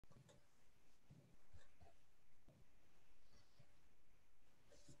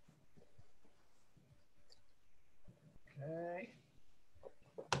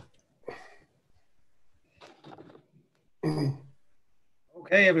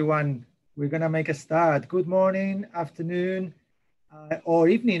Okay, everyone, we're going to make a start. Good morning, afternoon, or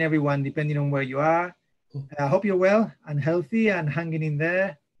evening, everyone, depending on where you are. I hope you're well and healthy and hanging in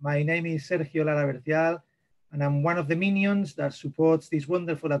there. My name is Sergio Lara Bercial, and I'm one of the minions that supports this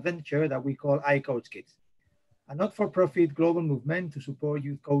wonderful adventure that we call iCoachKids, a not-for-profit global movement to support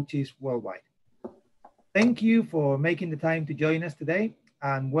youth coaches worldwide. Thank you for making the time to join us today,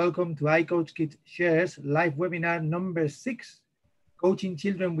 and welcome to iCoachKids Shares live webinar number 6, Coaching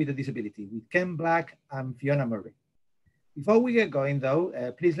Children with a Disability, with Ken Black and Fiona Murray. Before we get going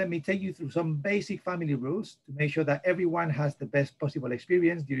though, please let me take you through some basic family rules to make sure that everyone has the best possible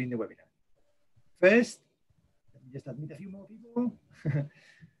experience during the webinar. First, let me just admit a few more people.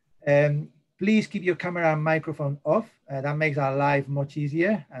 Please keep your camera and microphone off. That makes our live much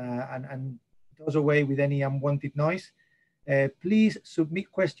easier and does away with any unwanted noise. Please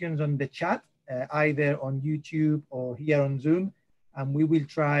submit questions on the chat, either on YouTube or here on Zoom, and we will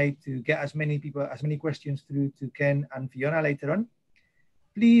try to get as many questions through to Ken and Fiona later on.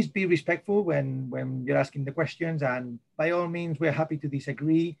 Please be respectful when you're asking the questions, and by all means, we're happy to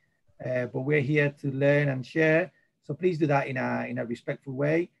disagree, but we're here to learn and share. So please do that in a respectful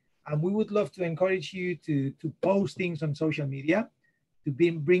way. And we would love to encourage you to post things on social media to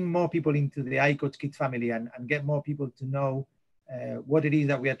bring more people into the iCoachKids family and get more people to know what it is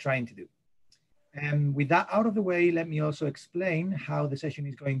that we are trying to do. And with that out of the way, let me also explain how the session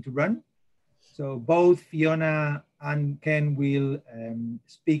is going to run. So both Fiona and Ken will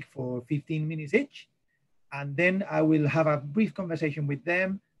speak for 15 minutes each, and then I will have a brief conversation with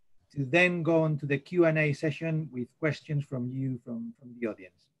them to then go on to the Q&A session with questions from you, from the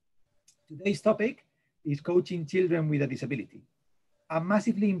audience. Today's topic is coaching children with a disability, a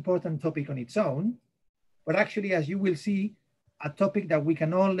massively important topic on its own, but actually, as you will see, a topic that we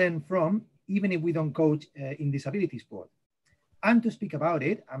can all learn from, even if we don't coach in disability sport. And to speak about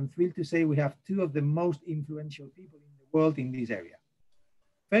it, I'm thrilled to say we have two of the most influential people in the world in this area.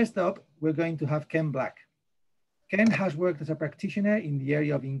 First up, we're going to have Ken Black. Ken has worked as a practitioner in the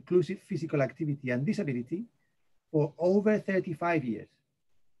area of inclusive physical activity and disability for over 35 years.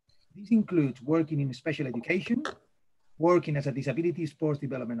 This includes working in special education, working as a disability sports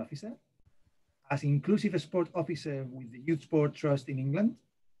development officer, as inclusive sport officer with the Youth Sport Trust in England,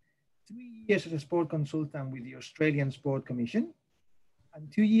 3 years as a sport consultant with the Australian Sport Commission, and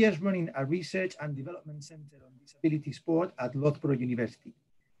 2 years running a research and development center on disability sport at Loughborough University.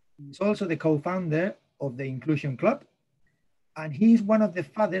 He is also the co-founder of the Inclusion Club, and he is one of the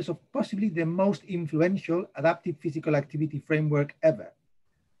fathers of possibly the most influential adaptive physical activity framework ever,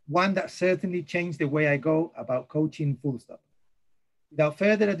 one that certainly changed the way I go about coaching, full stop. Without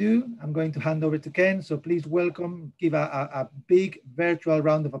further ado, I'm going to hand over to Ken. So please give a big virtual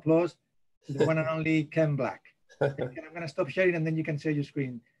round of applause to the one and only Ken Black. Ken, I'm going to stop sharing and then you can share your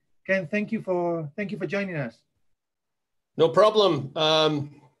screen. Ken, thank you for joining us. No problem.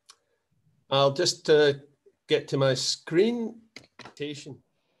 I'll just get to my screen.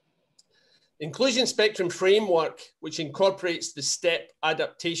 Inclusion Spectrum Framework, which incorporates the STEP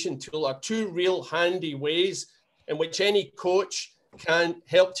adaptation tool, are two real handy ways in which any coach can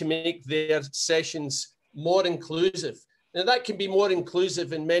help to make their sessions more inclusive. Now that can be more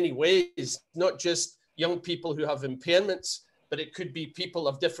inclusive in many ways, not just young people who have impairments, but it could be people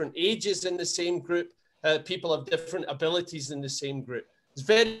of different ages in the same group, people of different abilities in the same group. It's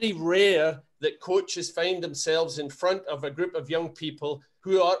very rare that coaches find themselves in front of a group of young people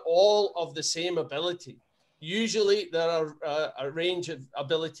who are all of the same ability. Usually there are a range of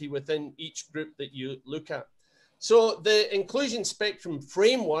ability within each group that you look at. So the Inclusion Spectrum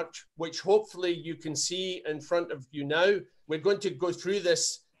Framework, which hopefully you can see in front of you now, we're going to go through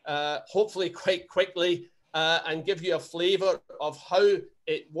this hopefully quite quickly and give you a flavor of how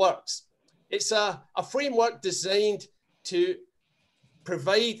it works. It's a framework designed to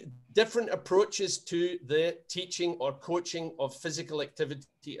provide different approaches to the teaching or coaching of physical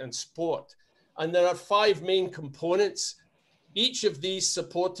activity and sport. And there are 5 main components, each of these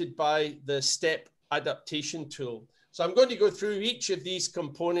supported by the STEP adaptation tool. So I'm going to go through each of these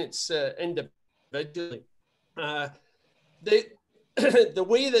components individually. The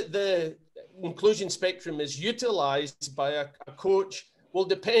way that the inclusion spectrum is utilized by a coach will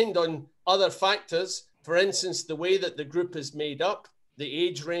depend on other factors. For instance, the way that the group is made up, the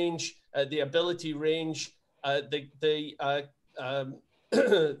age range, the ability range, the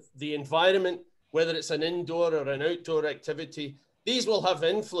environment, whether it's an indoor or an outdoor activity. These will have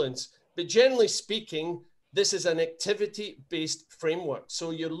influence. But generally speaking, this is an activity-based framework.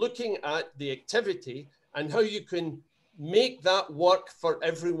 So you're looking at the activity and how you can make that work for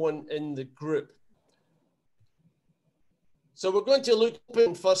everyone in the group. So we're going to look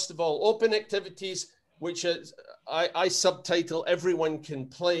open, first of all, open activities, which is, I subtitle everyone can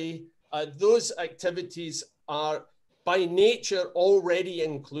play. Those activities are by nature already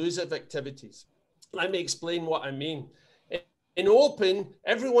inclusive activities. Let me explain what I mean. In open,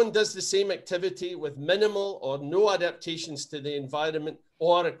 everyone does the same activity with minimal or no adaptations to the environment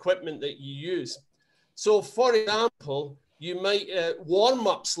or equipment that you use. So for example, you might,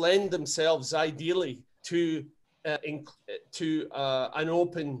 warm-ups lend themselves ideally to an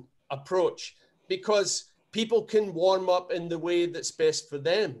open approach because people can warm up in the way that's best for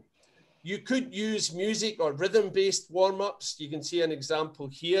them. You could use music or rhythm-based warm-ups. You can see an example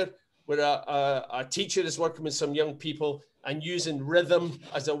here where a teacher is working with some young people and using rhythm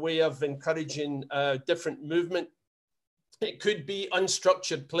as a way of encouraging different movement. It could be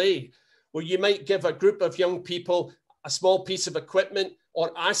unstructured play, where you might give a group of young people a small piece of equipment or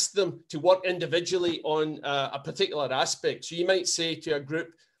ask them to work individually on a particular aspect. So you might say to a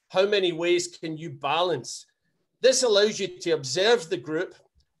group, how many ways can you balance? This allows you to observe the group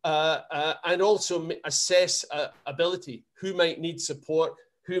and also assess ability, who might need support,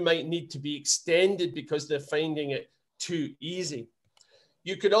 who might need to be extended because they're finding it too easy.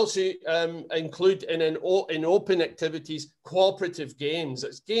 You could also include in open activities, cooperative games.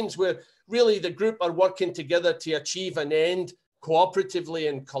 It's games where really the group are working together to achieve an end cooperatively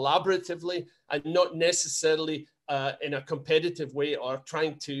and collaboratively, and not necessarily in a competitive way or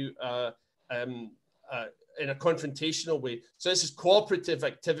trying to in a confrontational way. So this is cooperative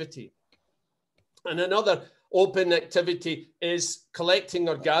activity. And another open activity is collecting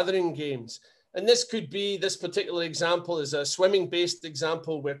or gathering games. And this could be, this particular example is a swimming-based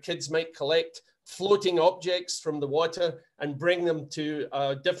example where kids might collect floating objects from the water and bring them to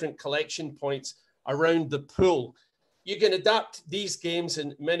different collection points around the pool. You can adapt these games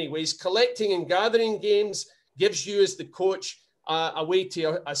in many ways. Collecting and gathering games gives you as the coach a way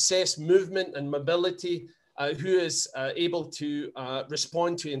to assess movement and mobility, who is able to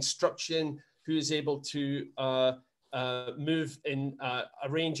respond to instruction, who is able to move in a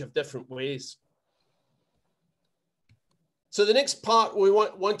range of different ways. So the next part we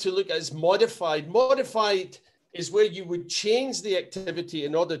want to look at is modified. Modified is where you would change the activity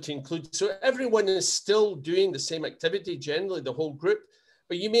in order to include. So everyone is still doing the same activity, generally the whole group,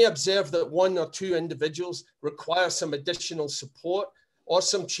 but you may observe that one or two individuals require some additional support or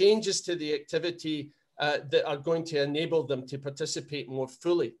some changes to the activity that are going to enable them to participate more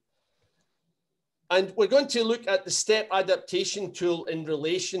fully. And we're going to look at the STEP adaptation tool in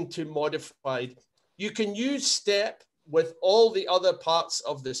relation to modified. You can use STEP with all the other parts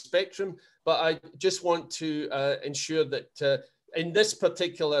of the spectrum, but I just want to ensure that in this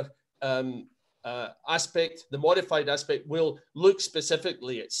particular aspect, the modified aspect, will look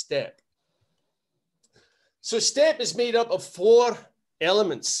specifically at STEP. So STEP is made up of 4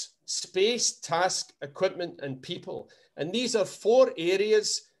 elements: space, task, equipment, and people. And these are 4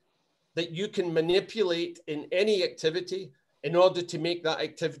 areas that you can manipulate in any activity in order to make that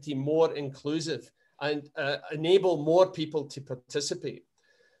activity more inclusive and enable more people to participate.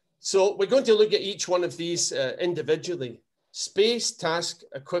 So we're going to look at each one of these individually: space, task,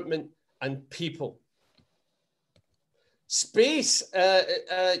 equipment, and people. Space,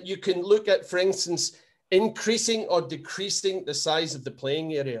 you can look at, for instance, increasing or decreasing the size of the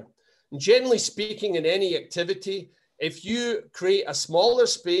playing area. And generally speaking, in any activity, if you create a smaller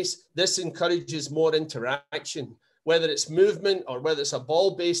space, this encourages more interaction, whether it's movement or whether it's a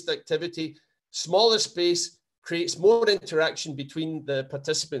ball-based activity. Smaller space creates more interaction between the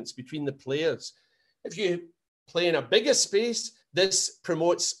participants, between the players. If you play in a bigger space, this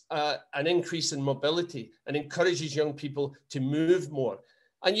promotes an increase in mobility and encourages young people to move more.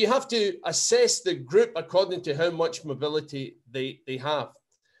 And you have to assess the group according to how much mobility they have.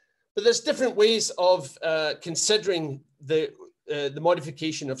 But there's different ways of considering the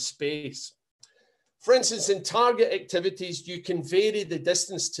modification of space. For instance, in target activities, you can vary the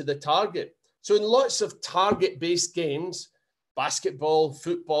distance to the target. So in lots of target-based games, basketball,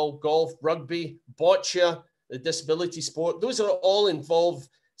 football, golf, rugby, boccia, the disability sport, those are all involve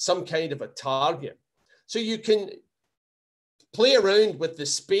some kind of a target. So you can play around with the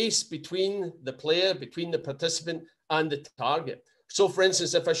space between the player, between the participant and the target. So for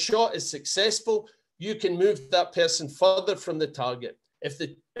instance, if a shot is successful, you can move that person further from the target. If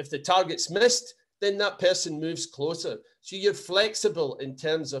the target's missed, then that person moves closer. So you're flexible in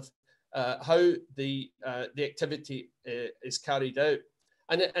terms of how the activity is carried out.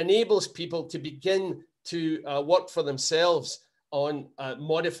 And it enables people to begin to work for themselves on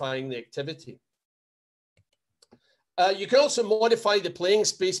modifying the activity. You can also modify the playing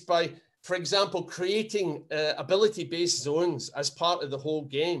space by for example, creating ability-based zones as part of the whole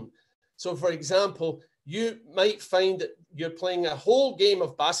game. So for example, you might find that you're playing a whole game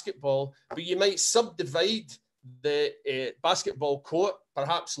of basketball, but you might subdivide the basketball court,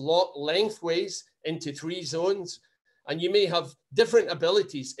 perhaps lengthways, into 3 zones. And you may have different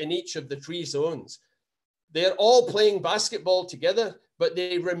abilities in each of the 3 zones. They're all playing basketball together, but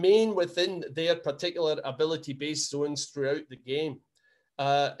they remain within their particular ability-based zones throughout the game.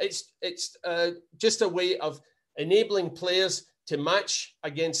 It's just a way of enabling players to match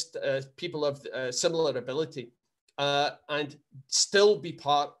against people of similar ability and still be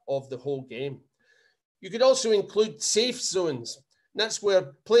part of the whole game. You could also include safe zones. And that's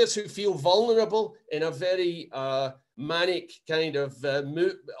where players who feel vulnerable in a very manic kind of a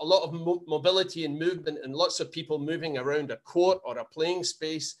lot of mobility and movement and lots of people moving around a court or a playing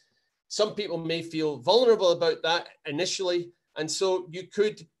space. Some people may feel vulnerable about that initially. And so you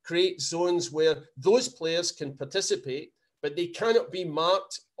could create zones where those players can participate, but they cannot be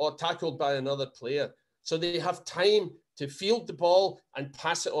marked or tackled by another player. So they have time to field the ball and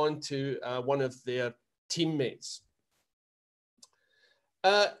pass it on to one of their teammates.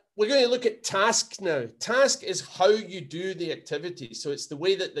 We're going to look at task now. Task is how you do the activity. So it's the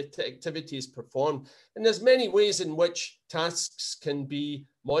way that the activity is performed. And there's many ways in which tasks can be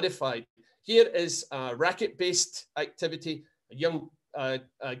modified. Here is a racket-based activity. A young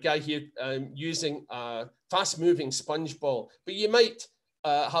guy here using a fast-moving sponge ball. But you might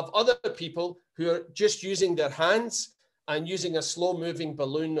have other people who are just using their hands and using a slow-moving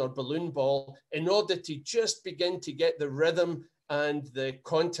balloon or balloon ball in order to just begin to get the rhythm and the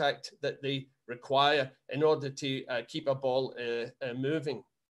contact that they require in order to keep a ball moving.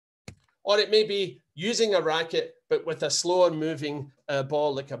 Or it may be using a racket, but with a slower moving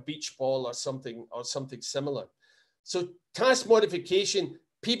ball, like a beach ball or something similar. So task modification,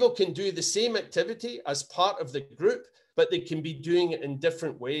 people can do the same activity as part of the group, but they can be doing it in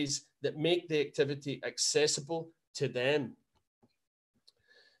different ways that make the activity accessible to them.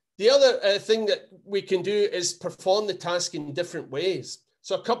 The other thing that we can do is perform the task in different ways.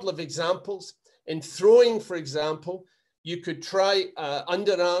 So a couple of examples. In throwing, for example, you could try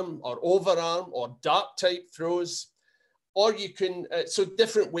underarm or overarm or dart type throws, or you can, so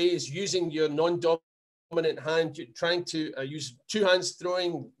different ways using your non-dominant hand, trying to use 2 hands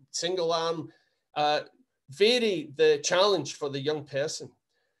throwing, single arm, vary the challenge for the young person.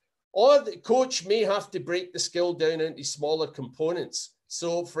 Or the coach may have to break the skill down into smaller components.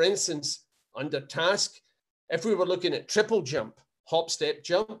 So for instance, under task, if we were looking at triple jump, hop, step,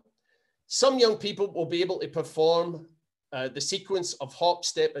 jump, some young people will be able to perform the sequence of hop,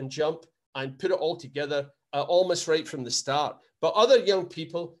 step, and jump and put it all together almost right from the start. But other young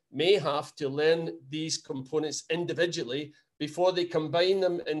people may have to learn these components individually before they combine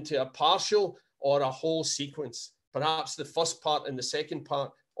them into a partial or a whole sequence, perhaps the first part and the second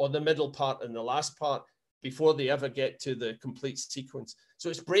part, or the middle part and the last part, before they ever get to the complete sequence. So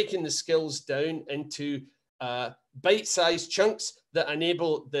it's breaking the skills down into bite-sized chunks that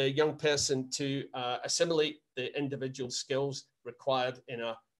enable the young person to assimilate the individual skills required in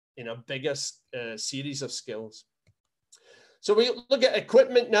a bigger series of skills. So we look at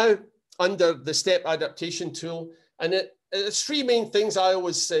equipment now under the STEP adaptation tool. And there's 3 main things I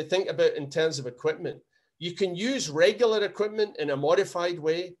always think about in terms of equipment. You can use regular equipment in a modified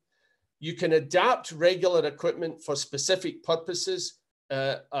way. You can adapt regular equipment for specific purposes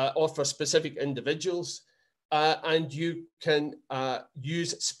or for specific individuals. And you can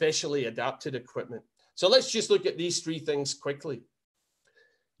use specially adapted equipment. So let's just look at these 3 things quickly.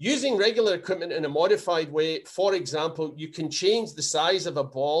 Using regular equipment in a modified way, for example, you can change the size of a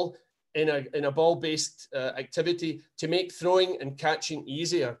ball in a ball-based activity to make throwing and catching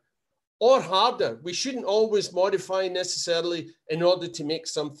easier or harder. We shouldn't always modify necessarily in order to make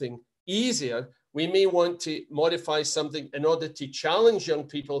something easier. We may want to modify something in order to challenge young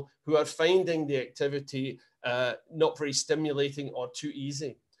people who are finding the activity not very stimulating or too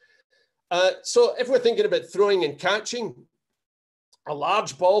easy. So if we're thinking about throwing and catching, a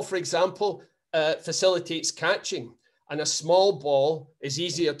large ball, for example, facilitates catching, and a small ball is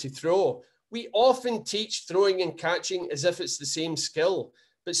easier to throw. We often teach throwing and catching as if it's the same skill,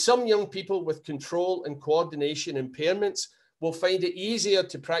 but some young people with control and coordination impairments will find it easier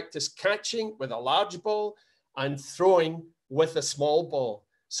to practice catching with a large ball and throwing with a small ball.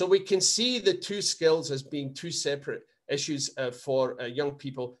 So we can see the 2 skills as being 2 separate issues for young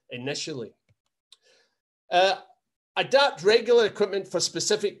people initially. Adapt regular equipment for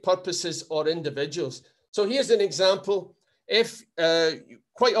specific purposes or individuals. So here's an example. If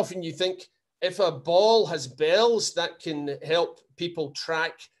quite often you think if a ball has bells, that can help people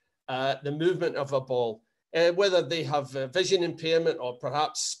track the movement of a ball, whether they have vision impairment or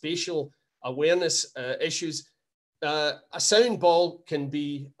perhaps spatial awareness issues. A sound ball can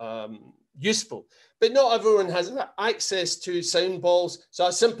be useful, but not everyone has access to sound balls. So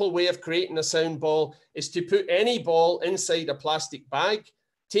a simple way of creating a sound ball is to put any ball inside a plastic bag,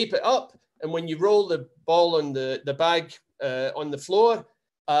 tape it up, and when you roll the ball on the bag on the floor,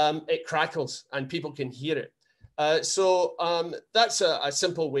 it crackles and people can hear it. So that's a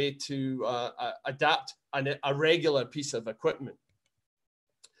simple way to adapt a regular piece of equipment.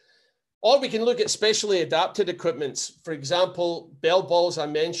 Or we can look at specially adapted equipments. For example, bell balls I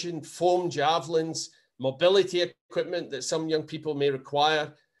mentioned, foam javelins, mobility equipment that some young people may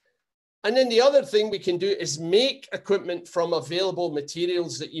require. And then the other thing we can do is make equipment from available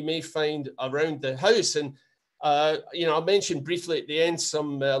materials that you may find around the house. And you know, I mentioned briefly at the end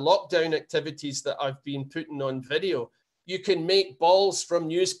some lockdown activities that I've been putting on video. You can make balls from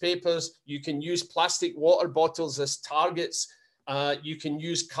newspapers. You can use plastic water bottles as targets. You can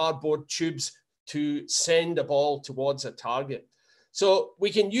use cardboard tubes to send a ball towards a target. So we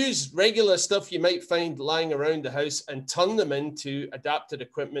can use regular stuff you might find lying around the house and turn them into adapted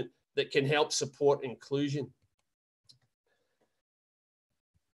equipment that can help support inclusion.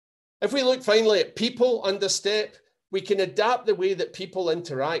 If we look finally at people under STEP, we can adapt the way that people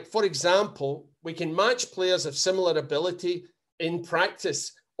interact. For example, we can match players of similar ability in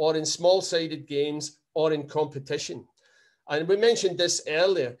practice or in small-sided games or in competition. And we mentioned this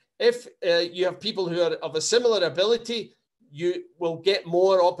earlier. If you have people who are of a similar ability, you will get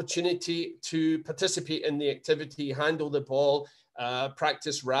more opportunity to participate in the activity, handle the ball,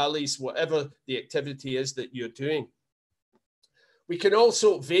 practice rallies, whatever the activity is that you're doing. We can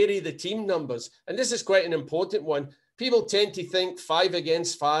also vary the team numbers. And this is quite an important one. People tend to think 5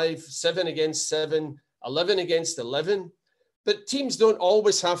 against 5, 7 against 7, 11 against 11. But teams don't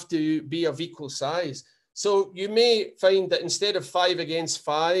always have to be of equal size. So you may find that instead of 5 against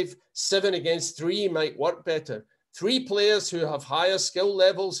 5, 7 against 3 might work better. 3 players who have higher skill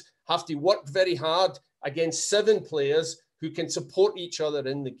levels have to work very hard against 7 players who can support each other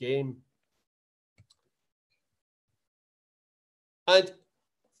in the game. And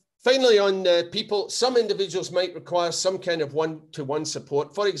finally, on people, some individuals might require some kind of one-to-one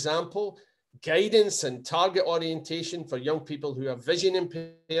support. For example, guidance and target orientation for young people who have vision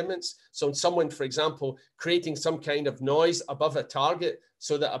impairments. So someone, for example, creating some kind of noise above a target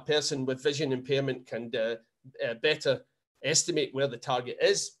so that a person with vision impairment can better estimate where the target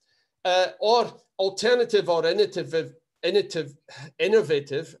is. Or alternative or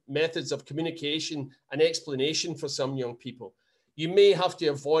innovative methods of communication and explanation for some young people. You may have to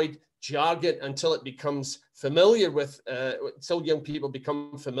avoid jargon until it becomes familiar with, until young people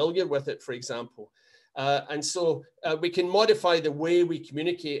become familiar with it, for example. And so we can modify the way we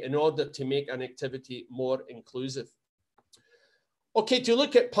communicate in order to make an activity more inclusive. Okay, to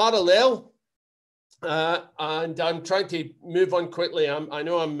look at parallel, and I'm trying to move on quickly. I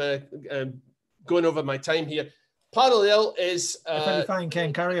know I'm going over my time here. Parallel is fine,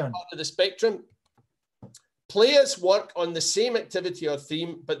 Ken, carry on. Part of the spectrum. Players work on the same activity or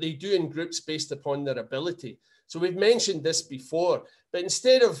theme, but they do in groups based upon their ability. So we've mentioned this before, but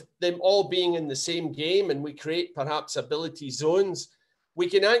instead of them all being in the same game and we create perhaps ability zones, we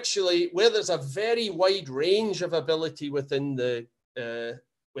can actually, where there's a very wide range of ability within the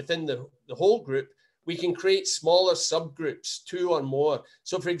whole group, we can create smaller subgroups, 2 or more.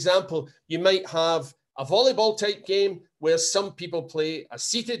 So for example, you might have a volleyball type game where some people play a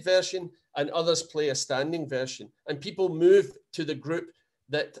seated version and others play a standing version, and people move to the group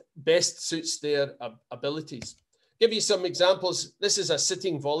that best suits their abilities. Give you some examples. This is a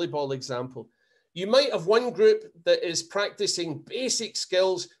sitting volleyball example. You might have one group that is practicing basic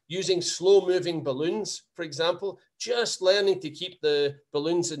skills using slow moving balloons, for example, just learning to keep the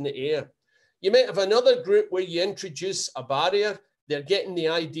balloons in the air. You might have another group where you introduce a barrier. They're getting the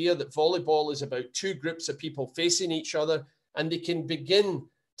idea that volleyball is about 2 groups of people facing each other, and they can begin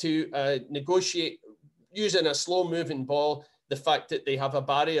to negotiate using a slow moving ball, the fact that they have a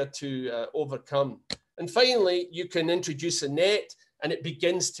barrier to overcome. And finally, you can introduce a net and it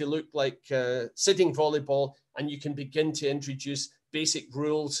begins to look like sitting volleyball, and you can begin to introduce basic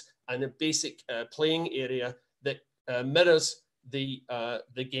rules and a basic playing area that mirrors the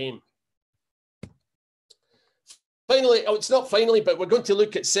game. Finally, oh, it's not finally, but we're going to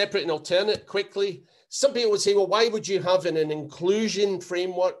look at separate and alternate quickly. Some people would say, well, why would you have in an inclusion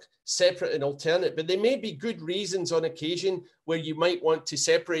framework separate and alternate? But there may be good reasons on occasion where you might want to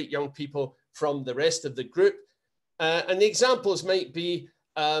separate young people from the rest of the group. And the examples might be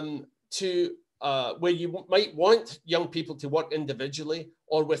to where you might want young people to work individually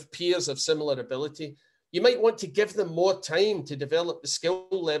or with peers of similar ability, you might want to give them more time to develop the skill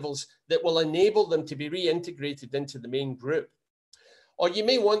levels that will enable them to be reintegrated into the main group. Or you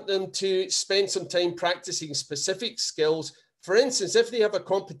may want them to spend some time practicing specific skills. For instance, if they have a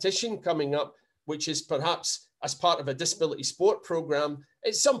competition coming up, which is perhaps as part of a disability sport program,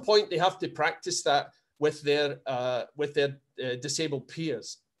 at some point they have to practice that with their disabled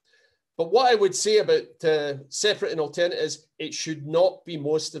peers. But what I would say about separate and alternate is it should not be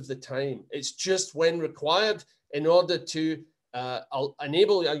most of the time. It's just when required in order to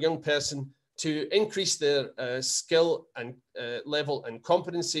enable a young person to increase their skill and level and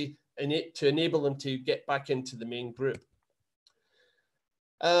competency to enable them to get back into the main group.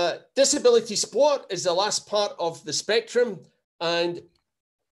 Disability sport is the last part of the spectrum. And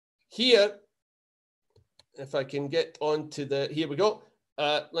here, if I can get on to the, here we go.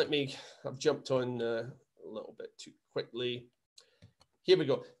 I've jumped on a little bit too quickly. Here we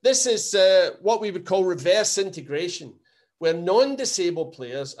go. This is what we would call reverse integration, where non-disabled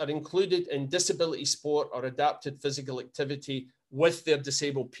players are included in disability sport or adapted physical activity with their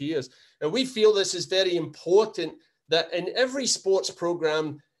disabled peers. And we feel this is very important, that in every sports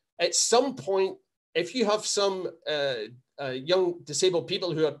program, at some point, if you have some young disabled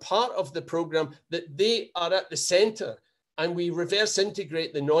people who are part of the program, that they are at the center, and we reverse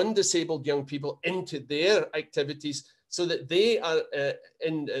integrate the non-disabled young people into their activities so that they are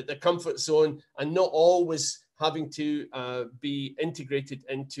in the comfort zone and not always having to be integrated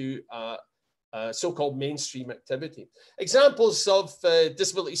into so-called mainstream activity. Examples of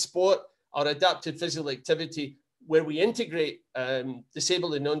disability sport or adapted physical activity where we integrate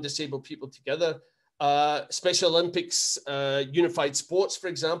disabled and non-disabled people together. Special Olympics, unified sports, for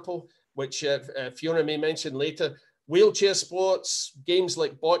example, which Fiona may mention later. Wheelchair sports, games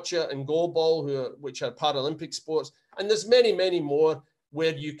like bocce and goalball, which are Paralympic sports. And there's many, many more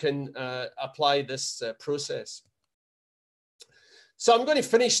where you can apply this process. So I'm going to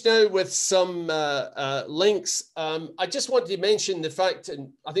finish now with some links. I just wanted to mention the fact,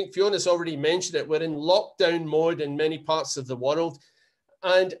 and I think Fiona's already mentioned it, we're in lockdown mode in many parts of the world.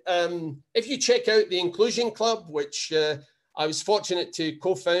 And if you check out the Inclusion Club, which I was fortunate to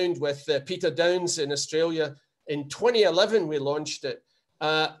co-found with Peter Downs in Australia, in 2011 we launched it.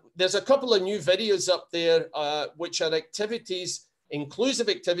 There's a couple of new videos up there, which are activities, inclusive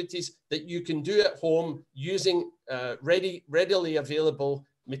activities that you can do at home using readily available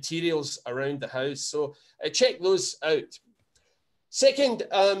materials around the house. So check those out. Second,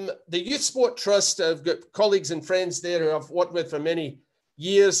 the Youth Sport Trust, I've got colleagues and friends there who I've worked with for many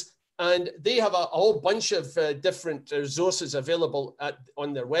years, and they have a whole bunch of different resources available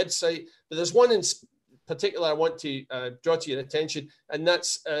on their website. But there's one in particular I want to draw to your attention, and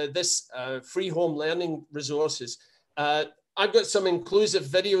that's this free home learning resources. I've got some inclusive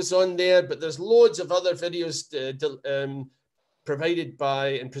videos on there, but there's loads of other videos provided by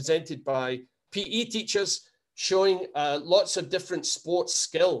and presented by PE teachers showing lots of different sports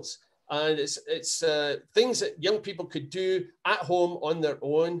skills. And it's things that young people could do at home on their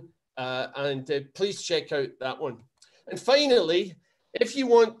own. And please check out that one. And finally, if you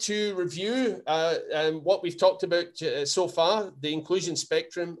want to review what we've talked about so far, the inclusion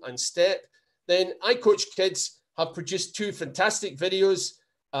spectrum and STEP, then iCoachKids have produced two fantastic videos,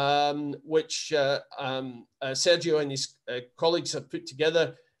 which Sergio and his colleagues have put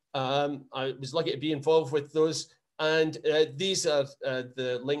together. I was lucky to be involved with those. And these are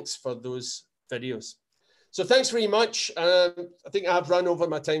the links for those videos. So thanks very much. I think I have run over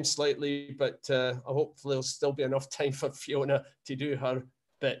my time slightly, but hopefully there'll still be enough time for Fiona to do her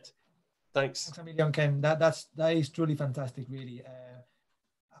bit. Thanks. Thanks a million, Ken. That is truly fantastic, really.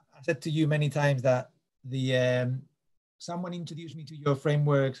 I said to you many times that someone introduced me to your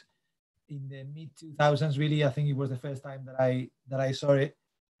frameworks in the mid-2000s, really. I think it was the first time that I saw it.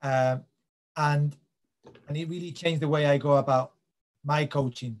 And it really changed the way I go about my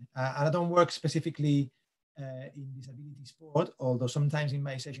coaching. And I don't work specifically in disability sport, although sometimes in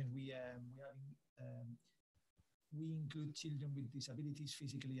my sessions we include children with disabilities,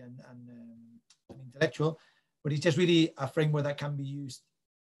 physically and intellectual. But it's just really a framework that can be used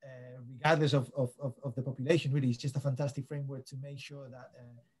regardless of the population. Really, it's just a fantastic framework to make sure that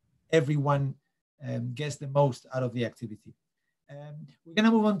everyone gets the most out of the activity. We're going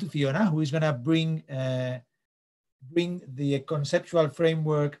to move on to Fiona, who is going to bring the conceptual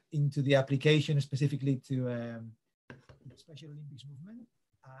framework into the application, specifically to the Special Olympics movement,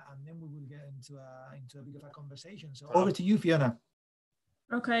 and then we will get into a bit of a conversation. So over to you, Fiona.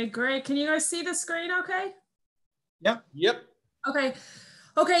 Okay, great. Can you guys see the screen okay? Yep. Yep. Okay.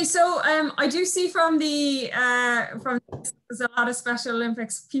 Okay, so I do see from there's a lot of Special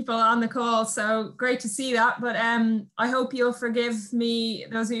Olympics people on the call, so great to see that. But I hope you'll forgive me,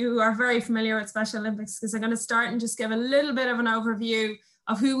 those of you who are very familiar with Special Olympics, because I'm going to start and just give a little bit of an overview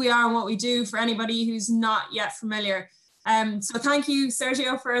of who we are and what we do for anybody who's not yet familiar. So thank you,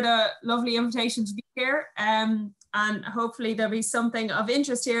 Sergio, for the lovely invitation to be here. And hopefully there'll be something of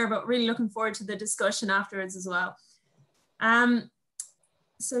interest here, but really looking forward to the discussion afterwards as well.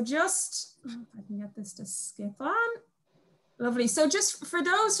 So just, if I can get this to skip on. Lovely. So just for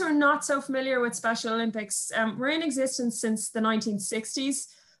those who are not so familiar with Special Olympics, we're in existence since the 1960s.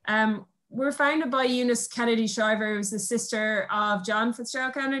 We're founded by Eunice Kennedy Shriver, who's the sister of John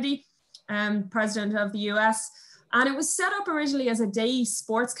Fitzgerald Kennedy, president of the US. And it was set up originally as a day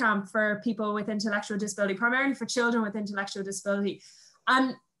sports camp for people with intellectual disability, primarily for children with intellectual disability.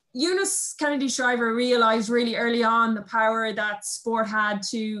 And Eunice Kennedy Shriver realized really early on the power that sport had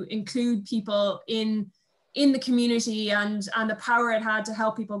to include people in the community and the power it had to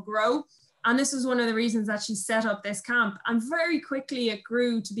help people grow. And this was one of the reasons that she set up this camp. And very quickly it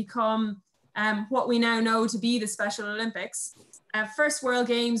grew to become what we now know to be the Special Olympics. First World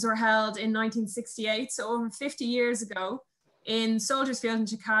Games were held in 1968, so over 50 years ago, in Soldiers Field in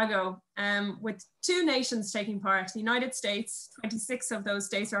Chicago, with 2 nations taking part, the United States, 26 of those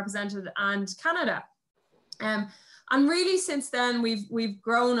states represented, and Canada. And really since then, we've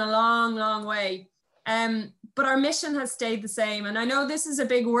grown a long, long way. But our mission has stayed the same. And I know this is a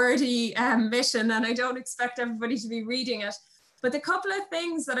big wordy mission, and I don't expect everybody to be reading it. But the couple of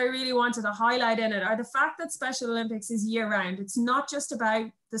things that I really wanted to highlight in it are the fact that Special Olympics is year round. It's not just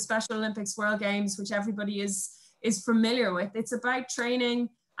about the Special Olympics World Games, which everybody is familiar with. It's about training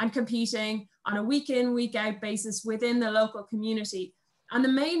and competing on a week in, week out basis within the local community. And the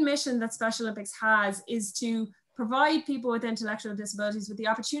main mission that Special Olympics has is to provide people with intellectual disabilities with the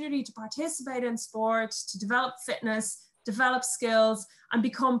opportunity to participate in sport, to develop fitness, develop skills, and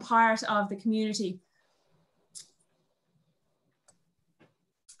become part of the community.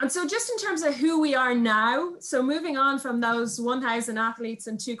 And so just in terms of who we are now, so moving on from those 1,000 athletes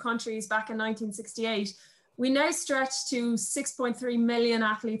in 2 countries back in 1968, we now stretch to 6.3 million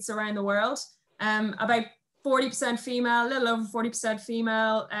athletes around the world, about 40% female, a little over 40%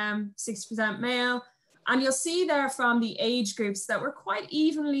 female, 60% male. And you'll see there from the age groups that we're quite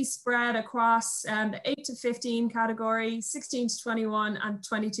evenly spread across the 8 to 15 category, 16 to 21 and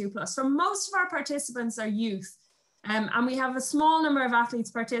 22 plus. So most of our participants are youth. And we have a small number of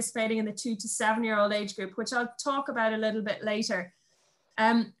athletes participating in the 2 to 7-year-old age group, which I'll talk about a little bit later.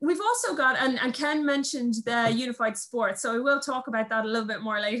 We've also got, and Ken mentioned the unified sport, so I will talk about that a little bit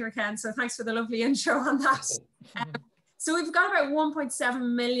more later, Ken, so thanks for the lovely intro on that. So we've got about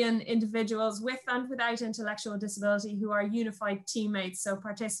 1.7 million individuals with and without intellectual disability who are unified teammates, so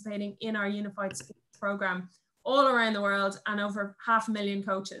participating in our unified sports program all around the world, and over 500,000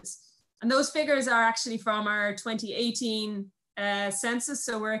 coaches. And those figures are actually from our 2018 census,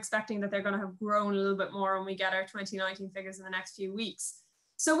 so we're expecting that they're going to have grown a little bit more when we get our 2019 figures in the next few weeks.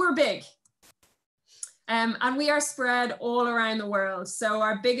 So we're big. And we are spread all around the world. So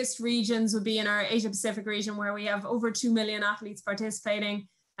our biggest regions would be in our Asia Pacific region, where we have over 2 million athletes participating,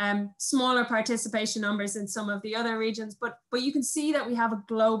 smaller participation numbers in some of the other regions, but you can see that we have a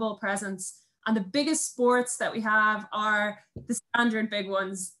global presence. And the biggest sports that we have are the standard big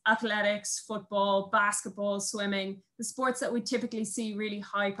ones: athletics, football, basketball, swimming, the sports that we typically see really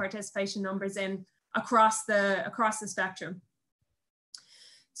high participation numbers in across the spectrum.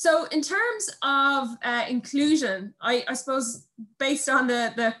 So in terms of inclusion, I suppose based on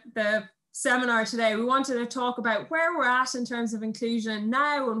the seminar today, we wanted to talk about where we're at in terms of inclusion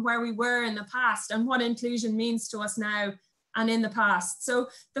now and where we were in the past, and what inclusion means to us now and in the past. So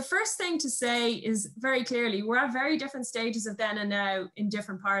the first thing to say is very clearly, we're at very different stages of then and now in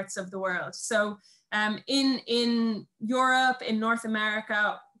different parts of the world. So in Europe, in North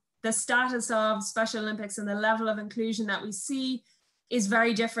America, the status of Special Olympics and the level of inclusion that we see is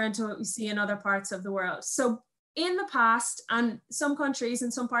very different to what we see in other parts of the world. So in the past, and some countries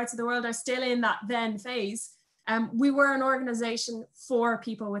in some parts of the world are still in that then phase, we were an organization for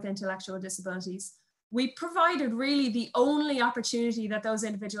people with intellectual disabilities. We provided really the only opportunity that those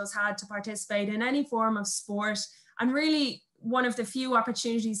individuals had to participate in any form of sport, and really one of the few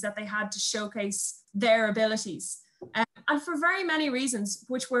opportunities that they had to showcase their abilities. And for very many reasons,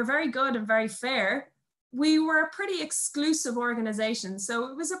 which were very good and very fair, we were a pretty exclusive organization. So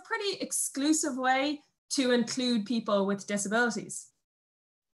it was a pretty exclusive way to include people with disabilities.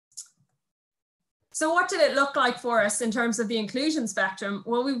 So what did it look like for us in terms of the inclusion spectrum?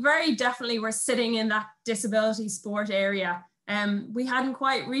 Well, we very definitely were sitting in that disability sport area. We hadn't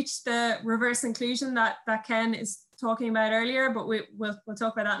quite reached the reverse inclusion that Ken is talking about earlier, but we'll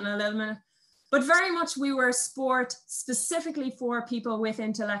talk about that in a little minute. But very much we were a sport specifically for people with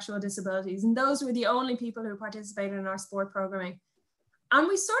intellectual disabilities. And those were the only people who participated in our sport programming. And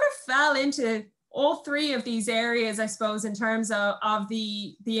we sort of fell into all three of these areas, I suppose, in terms of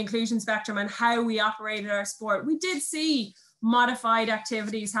the inclusion spectrum and how we operated our sport. We did see modified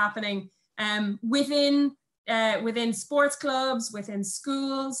activities happening within sports clubs, within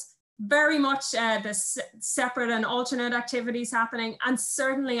schools, very much the separate and alternate activities happening, and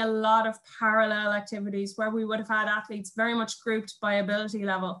certainly a lot of parallel activities where we would have had athletes very much grouped by ability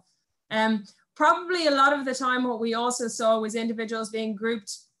level. Probably a lot of the time what we also saw was individuals being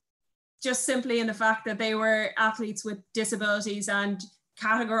grouped just simply in the fact that they were athletes with disabilities and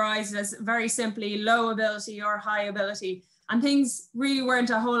categorized as very simply low ability or high ability. And things really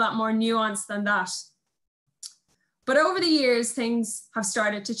weren't a whole lot more nuanced than that. But over the years, things have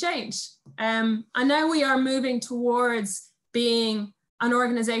started to change. And now we are moving towards being an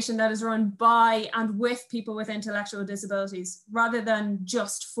organization that is run by and with people with intellectual disabilities rather than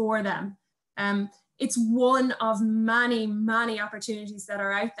just for them. It's one of many, many opportunities that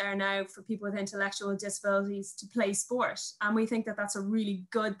are out there now for people with intellectual disabilities to play sport. And we think that that's a really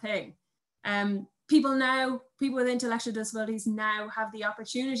good thing. People with intellectual disabilities now have the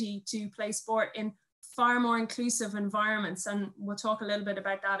opportunity to play sport in far more inclusive environments. And we'll talk a little bit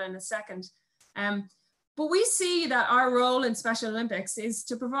about that in a second. But we see that our role in Special Olympics is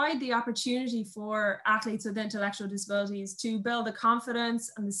to provide the opportunity for athletes with intellectual disabilities to build the confidence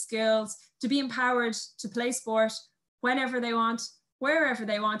and the skills to be empowered to play sport whenever they want, wherever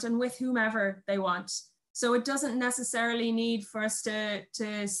they want, and with whomever they want. So it doesn't necessarily need for us to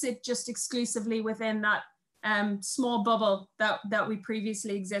sit just exclusively within that small bubble that we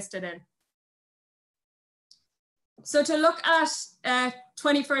previously existed in. So to look at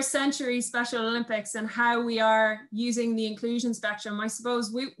 21st century Special Olympics and how we are using the inclusion spectrum, I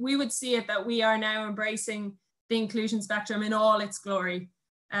suppose we would see it that we are now embracing the inclusion spectrum in all its glory.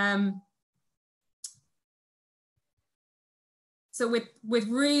 So with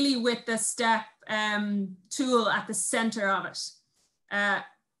the STEP tool at the center of it.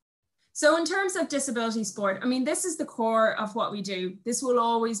 So in terms of disability sport, I mean, this is the core of what we do. This will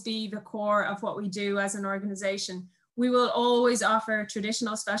always be the core of what we do as an organization. We will always offer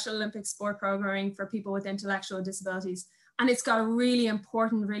traditional Special Olympics sport programming for people with intellectual disabilities. And it's got a really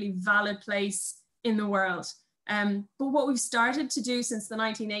important, really valid place in the world. But what we've started to do since the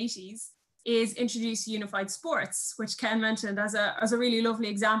 1980s is introduce unified sports, which Ken mentioned as a really lovely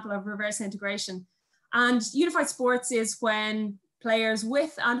example of reverse integration. And unified sports is when players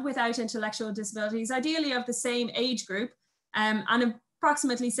with and without intellectual disabilities, ideally of the same age group and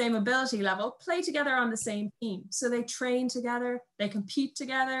approximately same ability level, play together on the same team. So they train together, they compete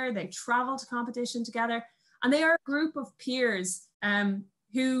together, they travel to competition together, and they are a group of peers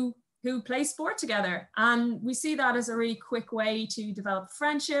who play sport together. And we see that as a really quick way to develop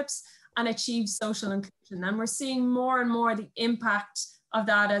friendships and achieve social inclusion. And we're seeing more and more the impact of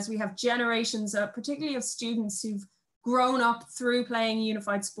that as we have generations of, particularly of students who've grown up through playing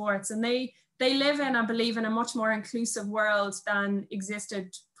unified sports, and they live in, I believe, in a much more inclusive world than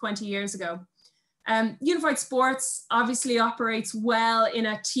existed 20 years ago. Unified sports obviously operates well in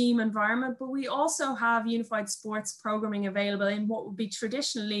a team environment, but we also have unified sports programming available in what would be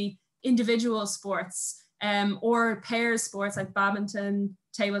traditionally individual sports or pairs sports like badminton,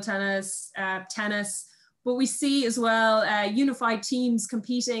 table tennis, tennis. But we see as well unified teams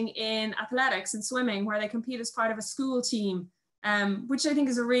competing in athletics and swimming, where they compete as part of a school team, which I think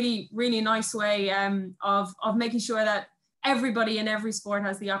is a really, really nice way of making sure that everybody in every sport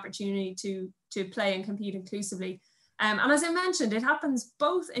has the opportunity to play and compete inclusively. And as I mentioned, it happens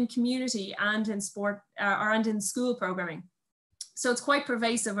both in community and in sport and in school programming. So it's quite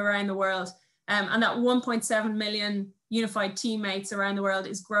pervasive around the world. And that 1.7 million unified teammates around the world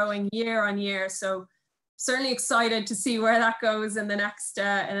is growing year on year. So certainly excited to see where that goes in the next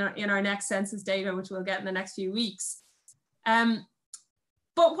in our next census data, which we'll get in the next few weeks.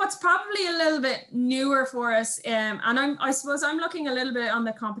 But what's probably a little bit newer for us, and I suppose I'm looking a little bit on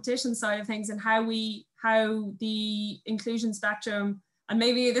the competition side of things and how the inclusion spectrum, and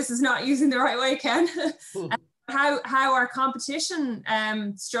maybe this is not using the right way, Ken, how our competition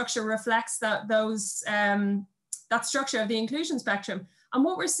structure reflects that structure of the inclusion spectrum. And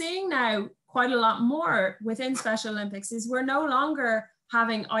what we're seeing now quite a lot more within Special Olympics is we're no longer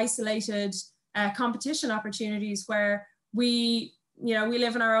having isolated competition opportunities where we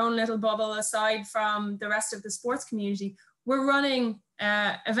live in our own little bubble aside from the rest of the sports community. We're running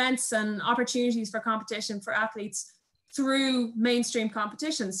events and opportunities for competition for athletes through mainstream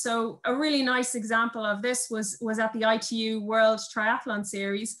competitions. So a really nice example of this was at the ITU World Triathlon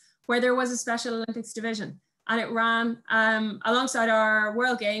Series, where there was a Special Olympics division, and it ran alongside our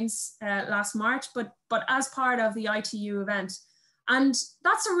World Games last March, but as part of the ITU event. And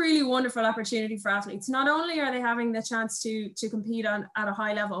that's a really wonderful opportunity for athletes. Not only are they having the chance to compete at a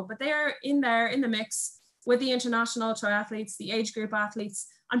high level, but they are in there in the mix with the international triathletes, the age group athletes,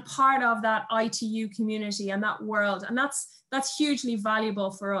 and part of that ITU community and that world. And that's hugely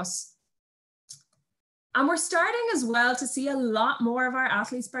valuable for us. And we're starting as well to see a lot more of our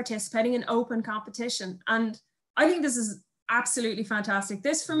athletes participating in open competition. And I think this is absolutely fantastic.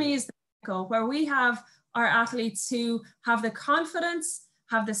 This for me is the pinnacle, where we have our athletes who have the confidence,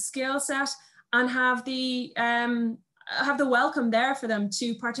 have the skill set, and have the welcome there for them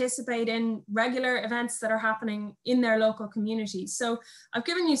to participate in regular events that are happening in their local communities. So I've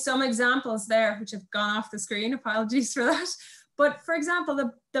given you some examples there, which have gone off the screen, apologies for that. But for example,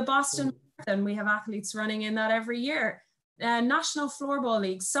 the Boston Marathon, we have athletes running in that every year. National floorball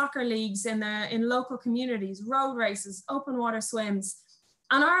leagues, soccer leagues in local communities, road races, open water swims.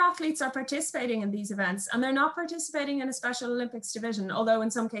 And our athletes are participating in these events, and they're not participating in a Special Olympics division, although in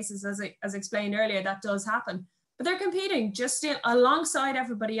some cases, as explained earlier, that does happen. But they're competing just alongside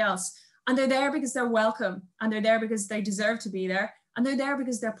everybody else. And they're there because they're welcome, and they're there because they deserve to be there, and they're there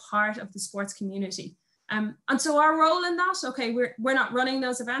because they're part of the sports community. And so our role in that, okay, we're not running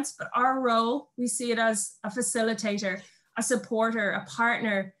those events, but our role, we see it as a facilitator, a supporter, a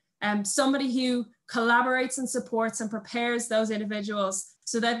partner, somebody who collaborates and supports and prepares those individuals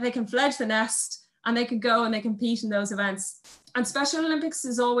so that they can fledge the nest and they can go and they compete in those events. And Special Olympics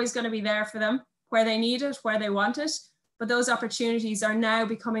is always going to be there for them, where they need it, where they want it, but those opportunities are now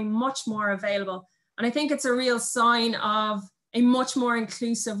becoming much more available. And I think it's a real sign of a much more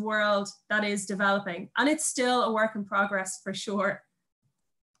inclusive world that is developing. And it's still a work in progress for sure.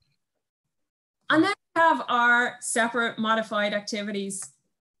 And then we have our separate modified activities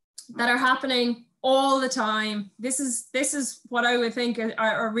that are happening all the time. This is what I would think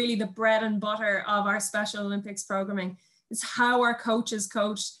are really the bread and butter of our Special Olympics programming. It's how our coaches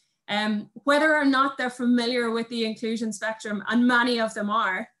coach, whether or not they're familiar with the inclusion spectrum, and many of them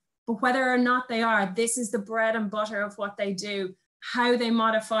are, but whether or not they are, this is the bread and butter of what they do, how they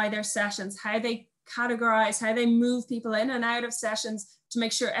modify their sessions, how they categorize, how they move people in and out of sessions to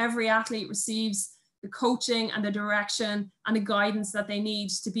make sure every athlete receives the coaching and the direction and the guidance that they need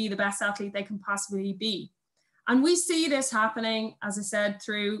to be the best athlete they can possibly be. And we see this happening, as I said,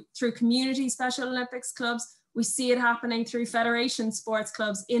 through community Special Olympics clubs. We see it happening through federation sports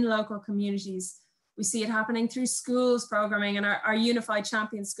clubs in local communities. We see it happening through schools programming and our Unified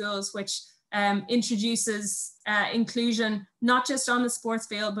Champion Schools, which introduces inclusion, not just on the sports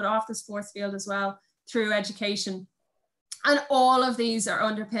field, but off the sports field as well, through education. And all of these are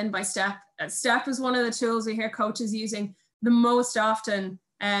underpinned by STEP. STEP is one of the tools we hear coaches using the most often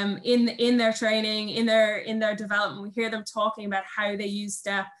in their training, in their development. We hear them talking about how they use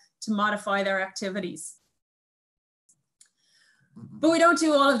STEP to modify their activities. But we don't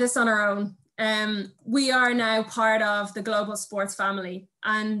do all of this on our own. We are now part of the global sports family.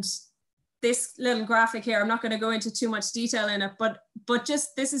 And this little graphic here, I'm not going to go into too much detail in it, but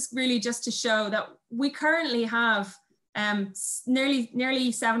just this is really just to show that we currently have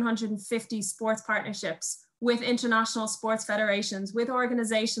nearly 750 sports partnerships with international sports federations, with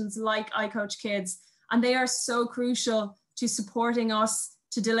organizations like iCoachKids, and they are so crucial to supporting us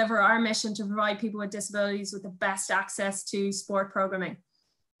to deliver our mission to provide people with disabilities with the best access to sport programming.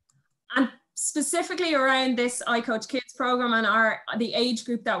 And specifically around this iCoachKids program and the age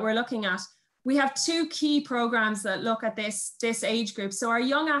group that we're looking at, we have two key programs that look at this age group. So our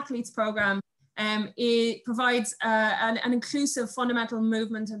Young Athletes program, it provides an inclusive fundamental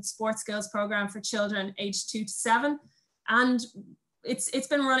movement and sports skills program for children aged 2 to 7. And it's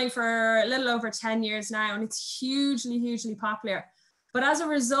been running for a little over 10 years now, and it's hugely popular. But as a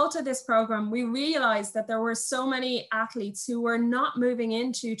result of this program, we realized that there were so many athletes who were not moving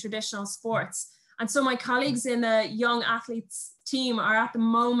into traditional sports. And so my colleagues in the Young Athletes team are at the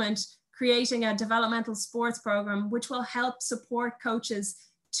moment creating a developmental sports program, which will help support coaches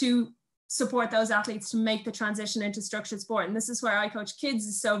to support those athletes to make the transition into structured sport. And this is where iCoachKids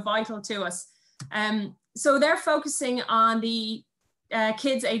is so vital to us. So they're focusing on the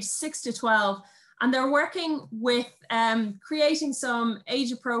kids aged 6 to 12, and they're working with creating some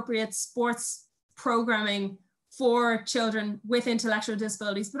age-appropriate sports programming for children with intellectual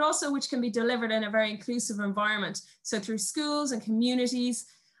disabilities, but also which can be delivered in a very inclusive environment. So through schools and communities.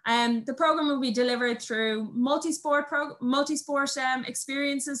 The program will be delivered through multi-sport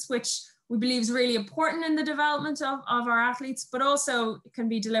experiences, which we believe is really important in the development of our athletes, but also it can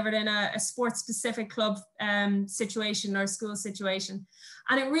be delivered in a sport-specific club situation or school situation.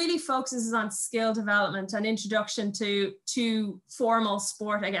 And it really focuses on skill development and introduction to formal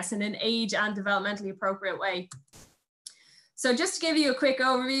sport, I guess, in an age and developmentally appropriate way. So just to give you a quick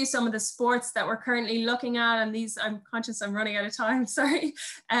overview, some of the sports that we're currently looking at, and these, I'm conscious I'm running out of time, sorry.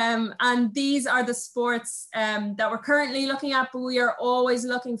 And these are the sports that we're currently looking at, but we are always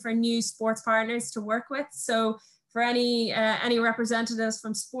looking for new sports partners to work with. So for any representatives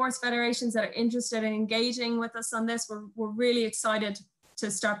from sports federations that are interested in engaging with us on this, we're really excited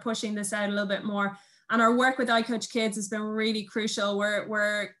to start pushing this out a little bit more. And our work with iCoachKids has been really crucial.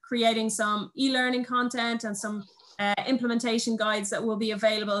 We're creating some e-learning content and some implementation guides that will be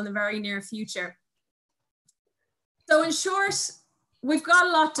available in the very near future. So in short, we've got a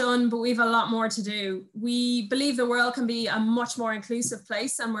lot done, but we've a lot more to do. We believe the world can be a much more inclusive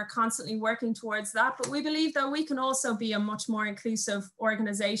place, and we're constantly working towards that. But we believe that we can also be a much more inclusive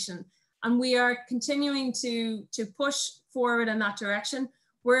organization. And we are continuing to push forward in that direction.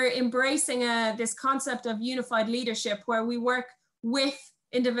 We're embracing this concept of unified leadership, where we work with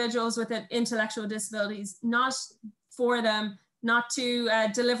individuals with intellectual disabilities, not for them, not to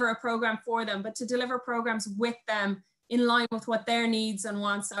deliver a program for them, but to deliver programs with them in line with what their needs and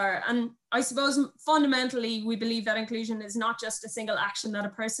wants are. And I suppose fundamentally, we believe that inclusion is not just a single action that a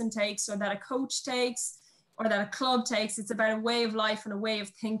person takes or that a coach takes or that a club takes. It's about a way of life and a way of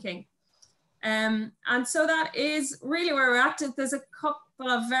thinking. And so that is really where we're at. There's a couple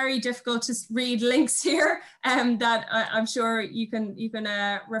of very difficult to read links here that I'm sure you can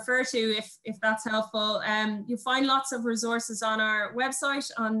refer to if that's helpful. You'll find lots of resources on our website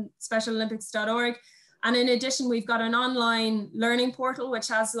on specialolympics.org. And in addition, we've got an online learning portal, which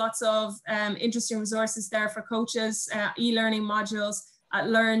has lots of interesting resources there for coaches, e-learning modules at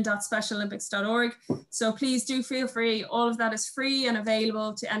learn.specialolympics.org. So please do feel free. All of that is free and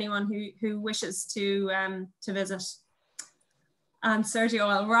available to anyone who wishes to visit. And Sergio,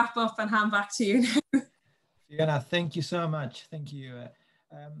 I'll wrap up and hand back to you now. Fiona, thank you so much. Thank you.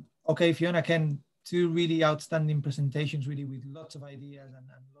 Okay, Fiona, two really outstanding presentations, really with lots of ideas and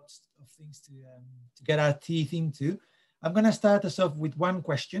lots of things to get our teeth into. I'm going to start us off with one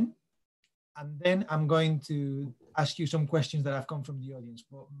question, and then I'm going to ask you some questions that have come from the audience.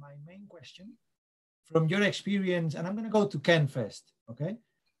 But my main question, from your experience, and I'm going to go to Ken first, okay?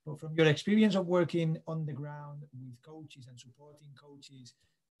 But from your experience of working on the ground with coaches and supporting coaches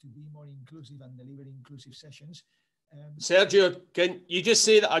to be more inclusive and deliver inclusive sessions. Sergio, can you just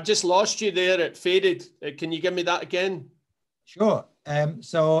say that I just lost you there? It faded. Can you give me that again? Sure.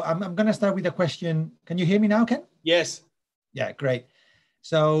 So I'm going to start with a question. Can you hear me now, Ken? Yes. Yeah, great.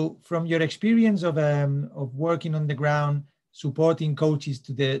 So from your experience of working on the ground, supporting coaches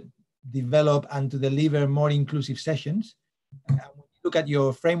to develop and to deliver more inclusive sessions, when you look at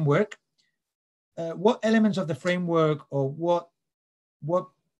your framework, what elements of the framework or what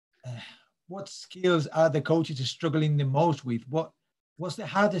skills are the coaches struggling the most with? What's the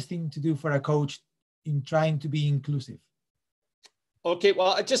hardest thing to do for a coach in trying to be inclusive? Okay,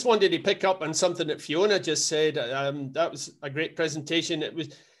 well, I just wanted to pick up on something that Fiona just said. That was a great presentation.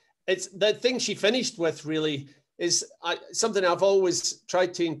 It's the thing she finished with really is something I've always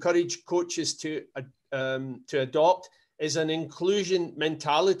tried to encourage coaches to adopt is an inclusion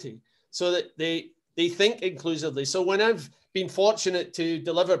mentality, so that they think inclusively. So when I've been fortunate to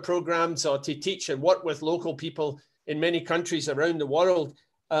deliver programs or to teach and work with local people in many countries around the world,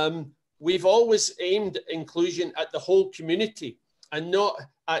 we've always aimed inclusion at the whole community and not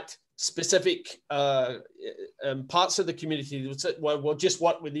at specific parts of the community. Well, we'll just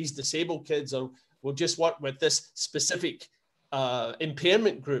work with these disabled kids, or we'll just work with this specific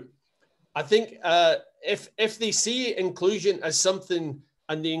impairment group. I think if they see inclusion as something,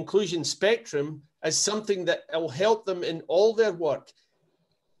 and the inclusion spectrum as something that will help them in all their work,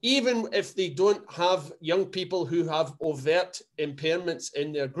 even if they don't have young people who have overt impairments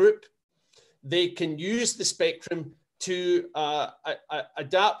in their group, they can use the spectrum to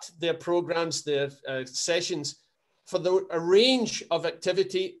adapt their programs, their sessions for a range of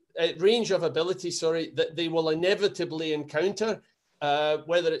ability, that they will inevitably encounter,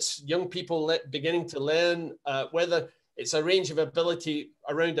 whether it's young people beginning to learn, whether it's a range of ability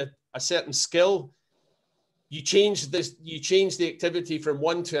around a certain skill. You change the activity from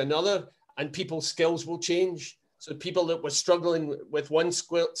one to another, and people's skills will change. So people that were struggling with one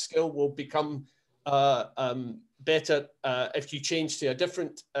skill will become better if you change to a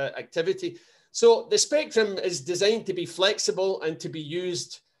different activity. So the spectrum is designed to be flexible and to be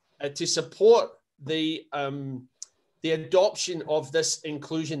used to support the the adoption of this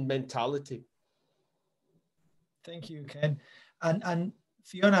inclusion mentality. Thank you, Ken. And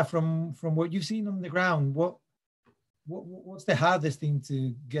Fiona, from what you've seen on the ground, what's the hardest thing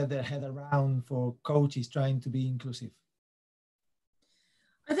to get their head around for coaches trying to be inclusive?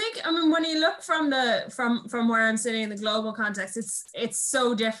 I think, I mean, when you look from where I'm sitting in the global context, it's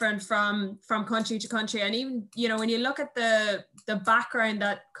so different from country to country. And even, you know, when you look at the background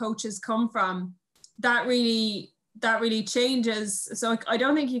that coaches come from, that really changes. So I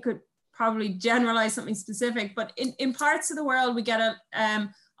don't think you could probably generalize something specific, but in parts of the world, we get a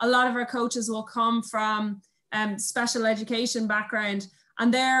lot of our coaches will come from special education background,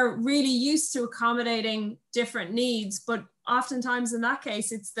 and they're really used to accommodating different needs. But oftentimes in that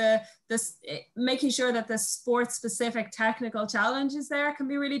case, it's making sure that the sport specific technical challenges there can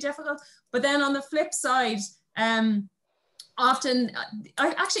be really difficult. But then on the flip side, often,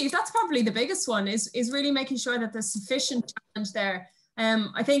 actually, that's probably the biggest one, is really making sure that there's sufficient challenge there.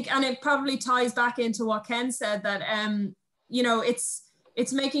 I think, and it probably ties back into what Ken said, that, you know, it's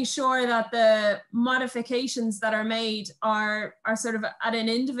making sure that the modifications that are made are sort of at an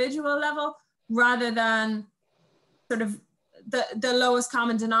individual level, rather than sort of the lowest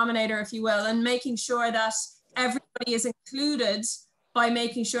common denominator, if you will, and making sure that everybody is included by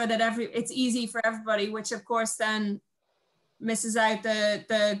making sure that it's easy for everybody, which of course then misses out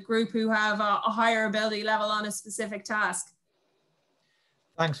the group who have a higher ability level on a specific task.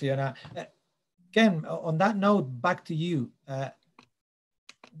 Thanks, Fiona. Ken, on that note, back to you.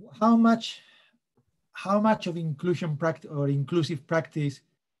 How much of inclusion practice or inclusive practice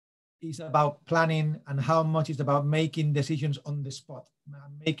is about planning, and how much is about making decisions on the spot,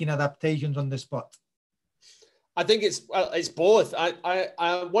 making adaptations on the spot? I think it's both.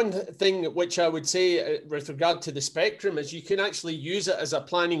 One thing which I would say with regard to the spectrum is you can actually use it as a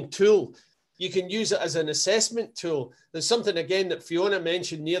planning tool. You can use it as an assessment tool. There's something, again, that Fiona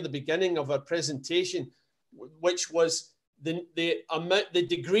mentioned near the beginning of our presentation, which was the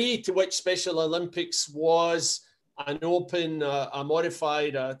degree to which Special Olympics was an open, a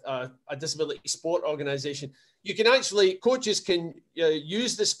modified, a disability sport organization. You can actually, coaches can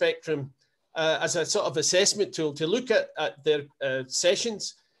use the spectrum as a sort of assessment tool to look at their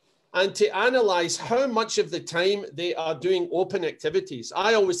sessions and to analyze how much of the time they are doing open activities.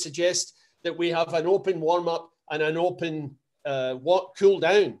 I always suggest that we have an open warm-up and an open cool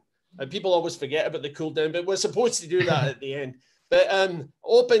down. People always forget about the cool down, but we're supposed to do that at the end. But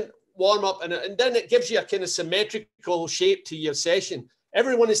open warm-up, and then it gives you a kind of symmetrical shape to your session.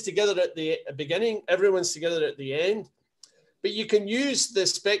 Everyone is together at the beginning, everyone's together at the end. But you can use the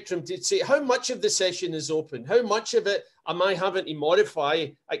spectrum to say how much of the session is open, how much of it am I having to modify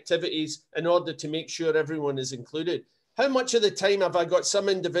activities in order to make sure everyone is included? How much of the time have I got some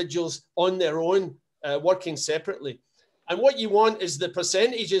individuals on their own working separately? And what you want is the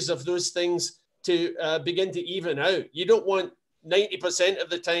percentages of those things to begin to even out. You don't want 90% of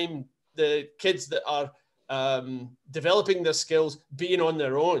the time the kids that are developing their skills being on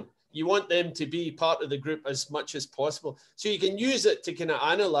their own. You want them to be part of the group as much as possible. So you can use it to kind of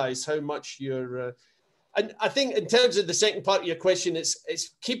analyze how much you're, and I think in terms of the second part of your question, it's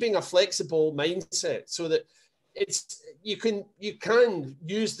keeping a flexible mindset so that you can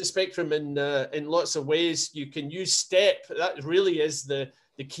use the spectrum in lots of ways. You can use STEP. That really is the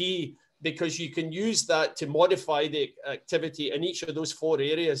key, because you can use that to modify the activity in each of those 4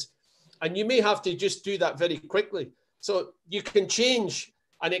 areas. And you may have to just do that very quickly. So you can change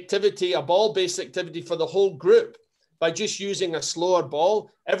an activity, a ball-based activity for the whole group by just using a slower ball.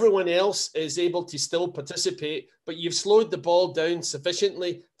 Everyone else is able to still participate, but you've slowed the ball down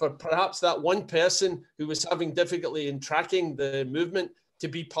sufficiently for perhaps that one person who was having difficulty in tracking the movement to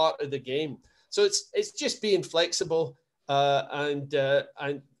be part of the game. So it's just being flexible and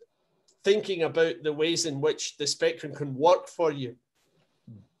thinking about the ways in which the spectrum can work for you.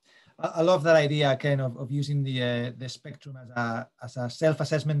 I love that idea, Ken, of using the spectrum as a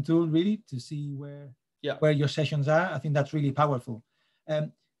self-assessment tool, really, to see where your sessions are. I think that's really powerful.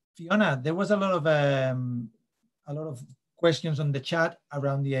 Fiona, there was a lot of questions on the chat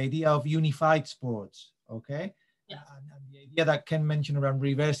around the idea of unified sports. Okay, yeah. And the idea that Ken mentioned around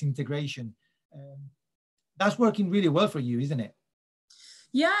reverse integration. That's working really well for you, isn't it?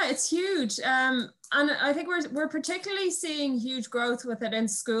 Yeah, it's huge. And I think we're particularly seeing huge growth with it in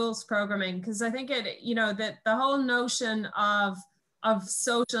schools programming, because I think the whole notion of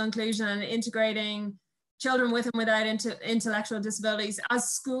social inclusion and integrating children with and without intellectual disabilities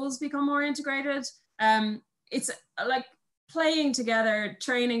as schools become more integrated, it's like playing together,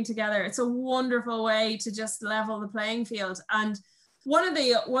 training together. It's a wonderful way to just level the playing field. And one of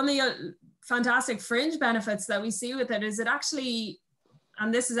the fantastic fringe benefits that we see with it is it actually,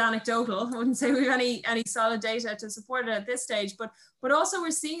 and this is anecdotal, I wouldn't say we have any solid data to support it at this stage, but also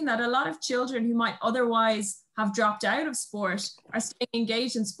we're seeing that a lot of children who might otherwise have dropped out of sport are staying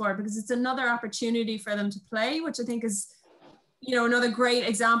engaged in sport because it's another opportunity for them to play, which I think is, you know, another great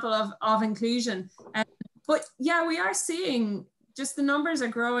example of inclusion. But yeah, we are seeing just the numbers are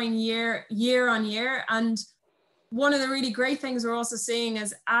growing year on year. And one of the really great things we're also seeing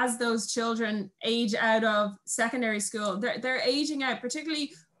is as those children age out of secondary school, they're aging out,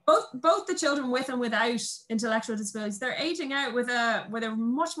 particularly both the children with and without intellectual disabilities, they're aging out with a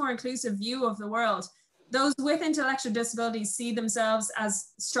much more inclusive view of the world. Those with intellectual disabilities see themselves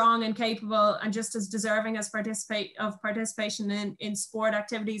as strong and capable and just as deserving as participation in sport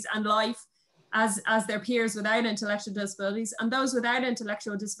activities and life as their peers without intellectual disabilities. And those without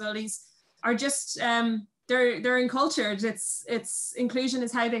intellectual disabilities are just, they're encultured. It's inclusion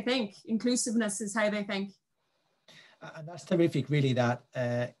is how they think. Inclusiveness is how they think. And that's terrific, really, that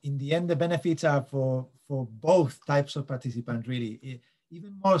in the end, the benefits are for both types of participants, really.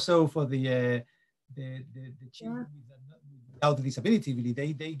 Even more so for the children without the disability, really.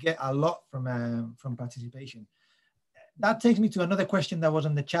 They get a lot from participation. That takes me to another question that was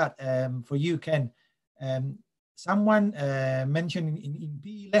on the chat for you, Ken. Someone mentioned in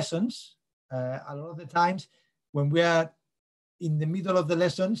PE lessons, a lot of the times when we are in the middle of the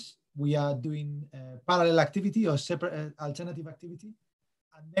lessons, we are doing parallel activity or separate alternative activity.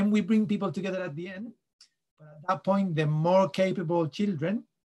 And then we bring people together at the end. But at that point, the more capable children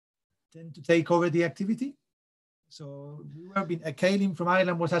tend to take over the activity. So we were Kaylin from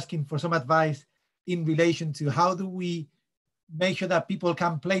Ireland was asking for some advice in relation to how do we make sure that people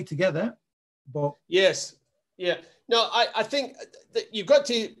can play together. But yes, yeah. No, I think that you've got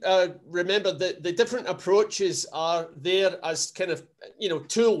to remember that the different approaches are there as kind of, you know,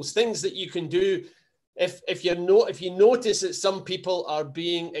 tools, things that you can do. If you notice that some people are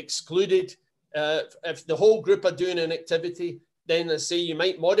being excluded, if the whole group are doing an activity, then let's say you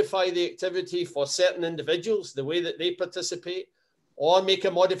might modify the activity for certain individuals, the way that they participate, or make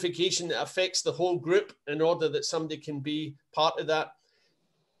a modification that affects the whole group in order that somebody can be part of that.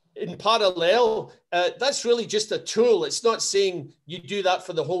 In parallel, that's really just a tool. It's not saying you do that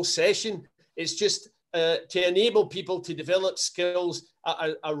for the whole session. It's just to enable people to develop skills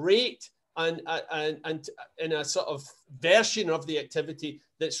at a rate and in a sort of version of the activity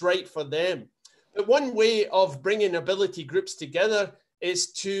that's right for them. But one way of bringing ability groups together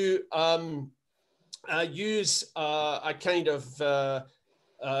is to use a kind of,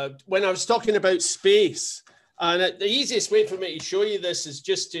 when I was talking about space, and the easiest way for me to show you this is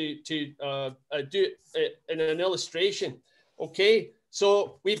just to do it in an illustration. Okay,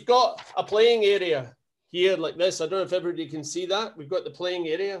 so we've got a playing area here like this. I don't know if everybody can see that. We've got the playing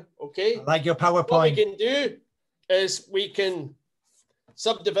area, okay? I like your PowerPoint. What we can do is we can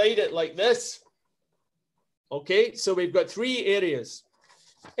subdivide it like this. Okay, so we've got 3 areas.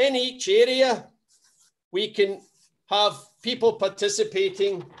 In each area, we can have people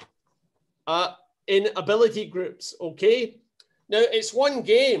participating in ability groups, okay? Now, it's one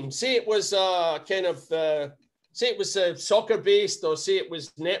game. Say it was say it was soccer-based, or say it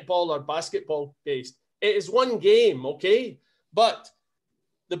was netball or basketball-based. It is one game, okay? But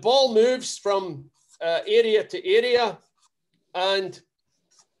the ball moves from area to area, and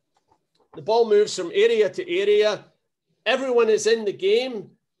the ball moves from area to area. Everyone is in the game,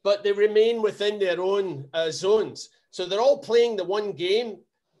 but they remain within their own zones. So they're all playing the one game.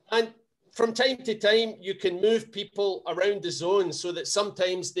 And from time to time, you can move people around the zone so that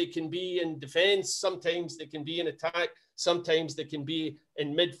sometimes they can be in defense, sometimes they can be in attack, sometimes they can be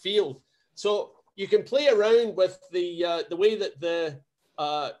in midfield. So you can play around with the way that the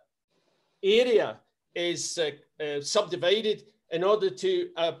area is subdivided in order to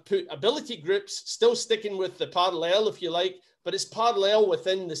put ability groups, still sticking with the parallel, if you like, but it's parallel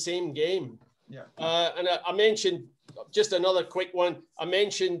within the same game. Yeah. And I mentioned, just another quick one, I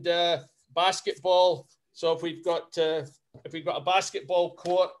mentioned basketball. So if we've got a basketball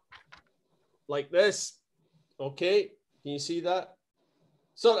court like this, okay, can you see that?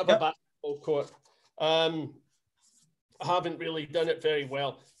 Sort of a basketball court. I haven't really done it very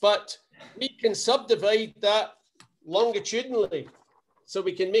well, but we can subdivide that longitudinally. So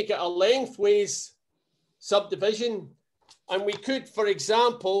we can make it a lengthways subdivision. And we could, for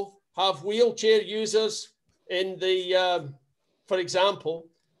example, have wheelchair users in the, for example,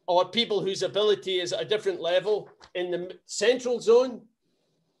 or people whose ability is at a different level in the central zone.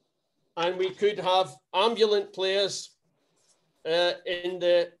 And we could have ambulant players in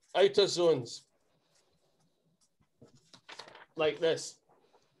the outer zones, like this.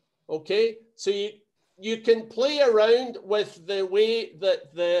 Okay, so you can play around with the way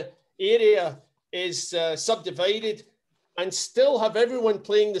that the area is subdivided and still have everyone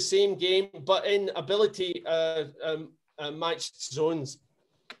playing the same game, but in ability matched zones.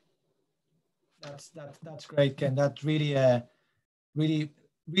 That's great, Ken. That really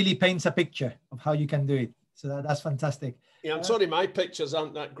paints a picture of how you can do it. So that's fantastic. Yeah, I'm sorry, my pictures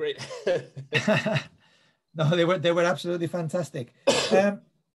aren't that great. No, they were absolutely fantastic.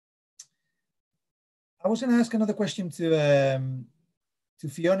 I was going to ask another question to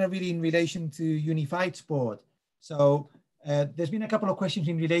Fiona, really in relation to unified sport. So there's been a couple of questions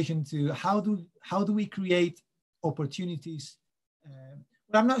in relation to how do we create opportunities.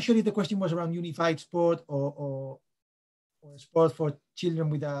 Well, I'm not sure if the question was around unified sport or sport for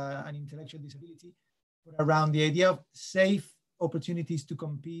children with an intellectual disability, but around the idea of safe opportunities to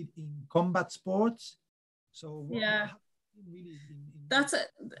compete in combat sports. So yeah, really that's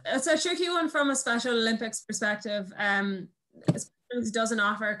a tricky one from a Special Olympics perspective. Special Olympics doesn't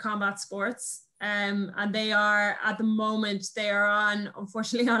offer combat sports, and they are at the moment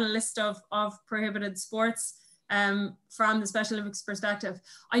unfortunately on a list of prohibited sports. From the Special Olympics perspective,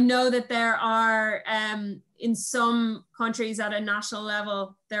 I know that there are in some countries at a national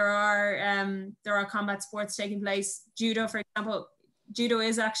level there are combat sports taking place. Judo, for example, judo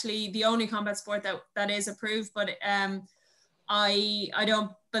is actually the only combat sport that is approved, but I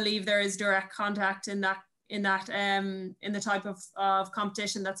don't believe there is direct contact in the type of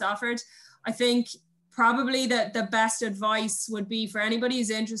competition that's offered. I think probably the best advice would be for anybody who's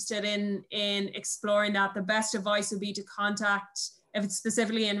interested in exploring that. The best advice would be to contact, if it's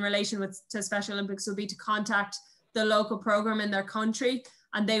specifically in relation to Special Olympics, would be to contact the local program in their country,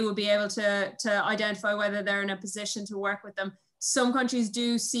 and they will be able to identify whether they're in a position to work with them. Some countries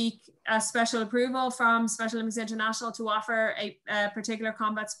do seek a special approval from Special Olympics International to offer a particular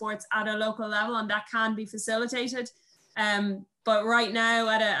combat sports at a local level, and that can be facilitated. But right now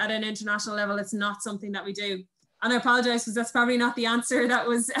at an international level, it's not something that we do. And I apologize because that's probably not the answer that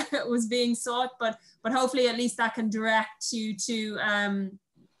was being sought, but hopefully at least that can direct you to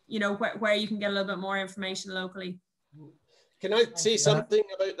where you can get a little bit more information locally. Can I say something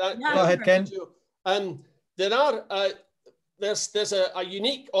about that? Yeah, go ahead, Ken. There's a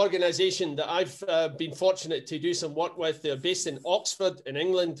unique organization that I've been fortunate to do some work with. They're based in Oxford in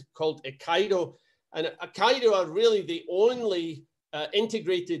England, called iCoachKids. And iCoachKids are really the only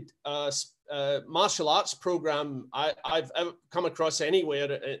integrated martial arts program I've ever come across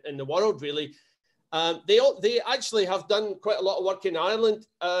anywhere in the world, really. They actually have done quite a lot of work in Ireland,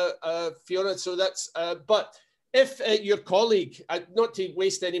 Fiona. So that's, but if your colleague, not to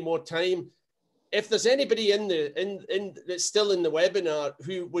waste any more time, if there's anybody that's still in the webinar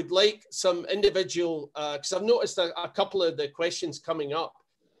who would like some individual, because I've noticed a couple of the questions coming up.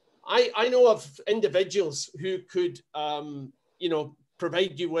 I know of individuals who could,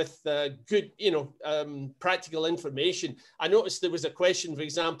 provide you with good, practical information. I noticed there was a question, for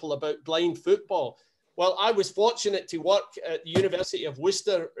example, about blind football. Well, I was fortunate to work at the University of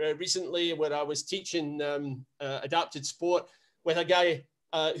Worcester recently, where I was teaching adapted sport with a guy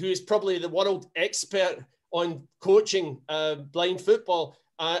who is probably the world expert on coaching blind football.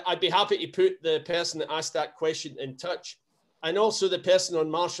 I'd be happy to put the person that asked that question in touch. And also the person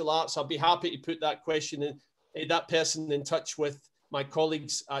on martial arts, I'll be happy to put that question in, that person in touch with my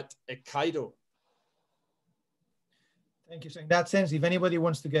colleagues at iCoachKids. Thank you. So in that sense, if anybody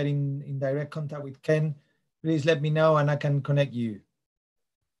wants to get in direct contact with Ken, please let me know and I can connect you.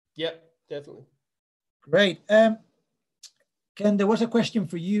 Yeah, definitely. Great. Ken, there was a question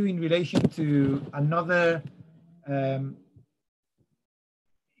for you in relation to another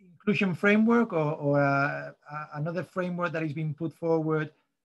inclusion framework or another framework that is being put forward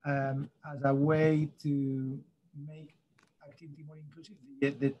as a way to make activity more inclusive,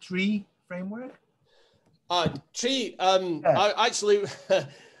 the TREE framework? TREE,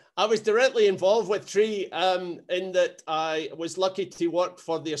 I was directly involved with TREE in that I was lucky to work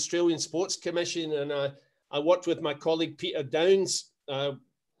for the Australian Sports Commission, and I worked with my colleague Peter Downs.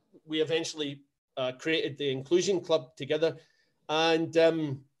 We eventually created the Inclusion Club together, and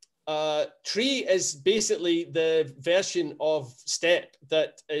TREE is basically the version of STEP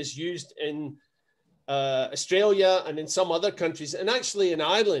that is used in Australia and in some other countries, and actually in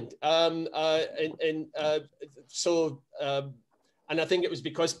Ireland. And I think it was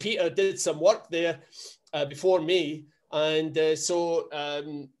because Peter did some work there before me, and so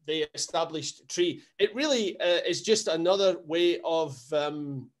they established TREE. It really is just another way of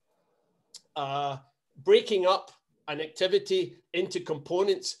breaking up an activity into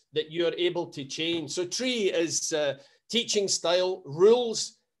components that you're able to change. So TREE is teaching style,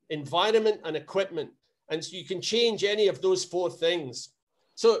 rules environment, and equipment. And so you can change any of those 4 things.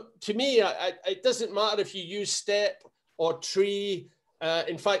 So to me, it doesn't matter if you use STEP or tree.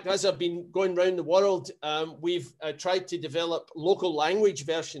 In fact, as I've been going around the world, we've tried to develop local language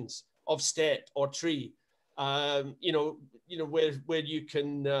versions of STEP or tree. Where you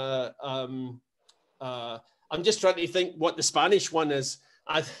can. I'm just trying to think what the Spanish one is.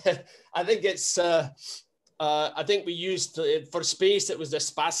 I think it's. I think we used for space it was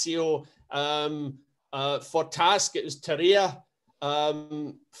espacio. For task it was tarea.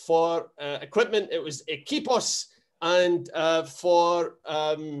 For equipment it was equipos, and for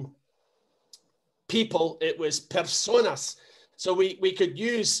people it was personas. So we could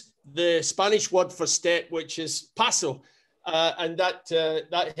use the Spanish word for step, which is paso, and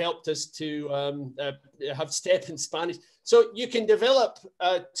that helped us to have step in Spanish. So you can develop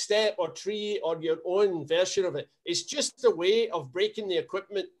a step or tree or your own version of it. It's just a way of breaking the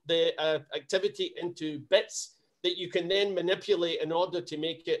equipment, the activity into bits that you can then manipulate in order to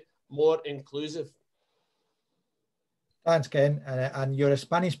make it more inclusive. Thanks, Ken. And your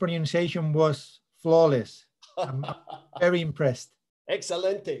Spanish pronunciation was flawless. I'm very impressed.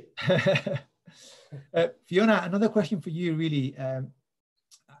 Excelente. Fiona, another question for you, really.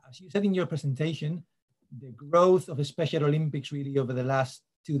 As you said in your presentation, the growth of the Special Olympics really over the last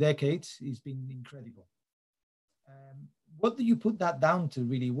 2 decades has been incredible. What do you put that down to,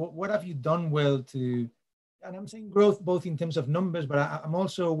 really? What have you done well to, and I'm saying growth both in terms of numbers, but I'm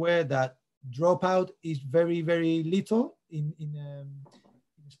also aware that dropout is very, very little in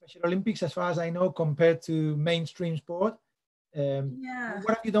Special Olympics, as far as I know, compared to mainstream sport. What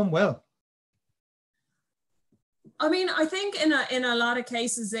have you done well? I mean, I think in a lot of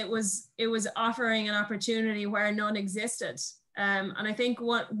cases it was offering an opportunity where none existed, and I think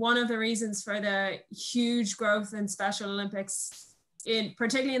one of the reasons for the huge growth in Special Olympics,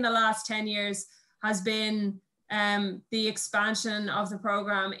 particularly in the last 10 years, has been the expansion of the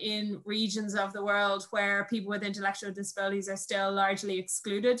program in regions of the world where people with intellectual disabilities are still largely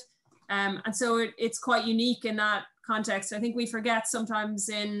excluded, and so it's quite unique in that context. I think we forget sometimes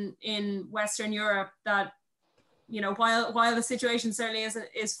in Western Europe that, you know, while the situation certainly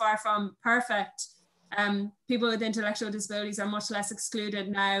is far from perfect, people with intellectual disabilities are much less excluded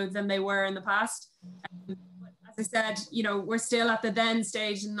now than they were in the past. As I said, you know, we're still at the then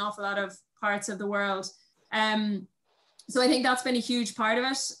stage in an awful lot of parts of the world. So I think that's been a huge part of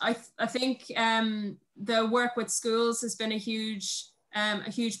it. I think the work with schools has been a huge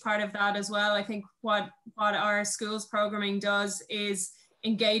part of that as well. I think what our schools programming does is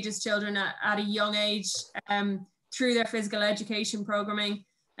engages children at a young age through their physical education programming,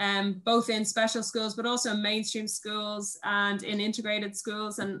 both in special schools, but also in mainstream schools and in integrated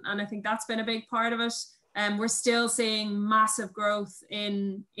schools. And I think that's been a big part of it. We're still seeing massive growth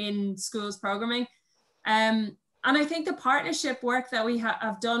in schools programming. And I think the partnership work that we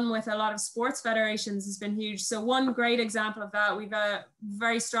have done with a lot of sports federations has been huge. So one great example of that, we've a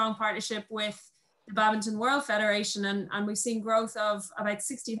very strong partnership with the Badminton World Federation, and we've seen growth of about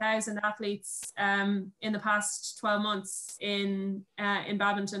 60,000 athletes in the past 12 months in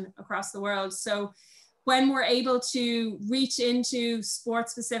badminton across the world. So when we're able to reach into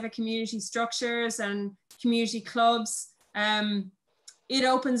sport-specific community structures and community clubs, it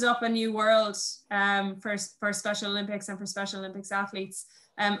opens up a new world for Special Olympics and for Special Olympics athletes.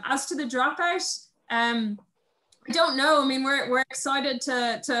 As to the dropout, I don't know. I mean, we're excited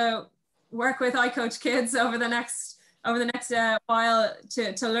to work with iCoachKids over the next while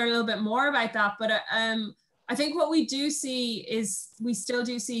to learn a little bit more about that. But I think what we do see is we still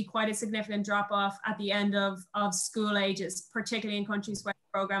do see quite a significant drop off at the end of school ages, particularly in countries where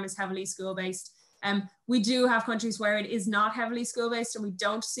the program is heavily school based. We do have countries where it is not heavily school-based, and we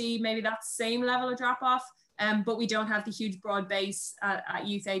don't see maybe that same level of drop-off, but we don't have the huge broad base at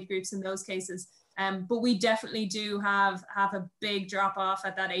youth age groups in those cases. But we definitely do have a big drop-off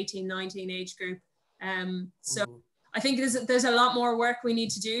at that 18-19 age group. So I think there's a lot more work we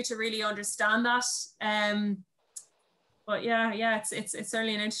need to do to really understand that. But yeah, it's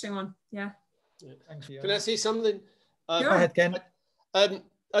certainly an interesting one. Yeah. Thanks, Fiona. Can I say something? Go ahead, Ken.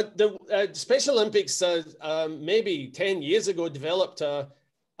 The Special Olympics maybe 10 years ago developed a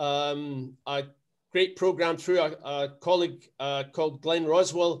great program through a colleague called Glenn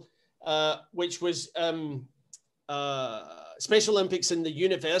Roswell, which was Special Olympics in the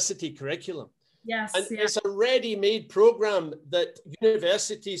university curriculum. Yes, and yeah. It's a ready-made program that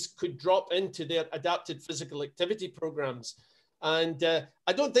universities could drop into their adapted physical activity programs. And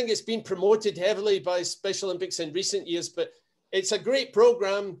I don't think it's been promoted heavily by Special Olympics in recent years, but it's a great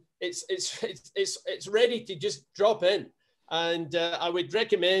program. It's ready to just drop in. And I would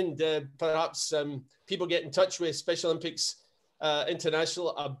recommend perhaps people get in touch with Special Olympics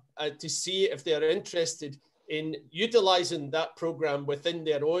International to see if they're interested in utilizing that program within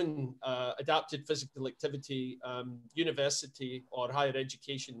their own adapted physical activity university or higher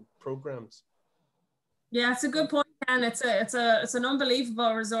education programs. Yeah, it's a good point, Ken. It's an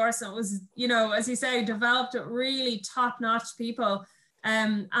unbelievable resource. It was, you know, as you say, developed with really top-notch people.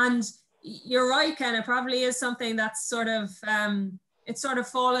 And you're right, Ken. It probably is something that's sort of it's sort of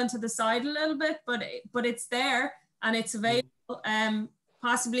fallen to the side a little bit, but it's there and it's available.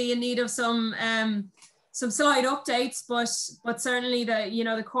 Possibly in need of some slight updates, but certainly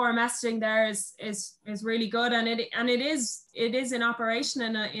the core messaging there is really good, and it is in operation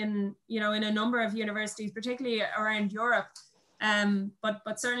in a number of universities, particularly around Europe.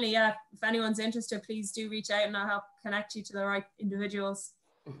 But certainly, yeah, if anyone's interested, please do reach out and I'll help connect you to the right individuals.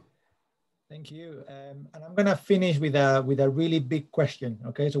 Thank you. And I'm going to finish with a really big question.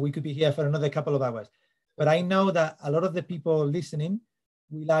 Okay, so we could be here for another couple of hours, but I know that a lot of the people listening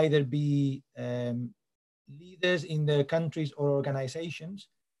will either be leaders in their countries or organizations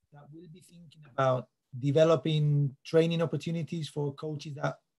that will be thinking about developing training opportunities for coaches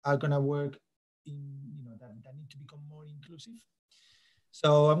that are going to work in, that need to become more inclusive.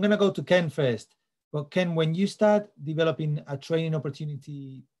 So I'm going to go to Ken first. Well, Ken, when you start developing a training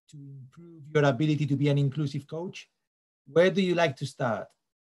opportunity to improve your ability to be an inclusive coach, where do you like to start?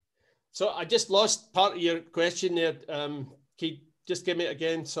 So I just lost part of your question there. Keith, just give me it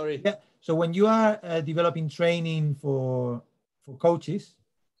again, sorry. Yeah. So when you are developing training for coaches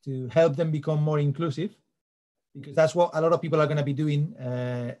to help them become more inclusive, because that's what a lot of people are going to be doing,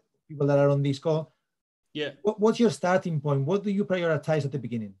 people that are on this call. Yeah. What's your starting point? What do you prioritize at the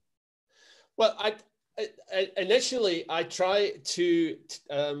beginning? Well, initially I try to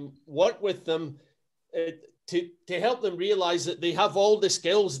work with them to help them realize that they have all the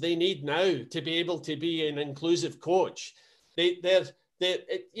skills they need now to be able to be an inclusive coach. They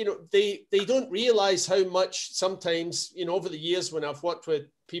don't realize how much sometimes, over the years when I've worked with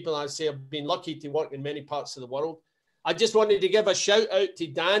people, I say I've been lucky to work in many parts of the world. I just wanted to give a shout out to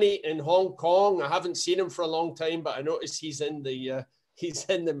Danny in Hong Kong. I haven't seen him for a long time, but I noticed he's in the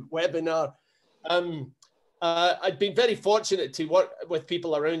webinar. I've been very fortunate to work with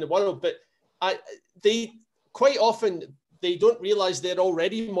people around the world, but they quite often, they don't realize they're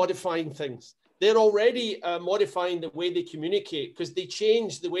already modifying things. They're already modifying the way they communicate, because they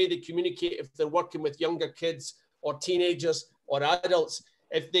change the way they communicate if they're working with younger kids or teenagers or adults.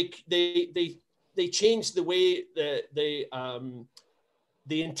 If they change the way the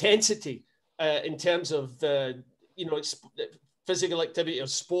intensity in terms of physical activity or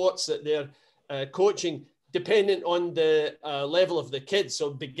sports that they're coaching, dependent on the level of the kids.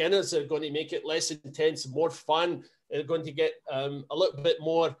 So beginners are going to make it less intense, more fun. They're going to get a little bit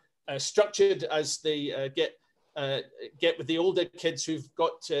more structured as they get with the older kids who've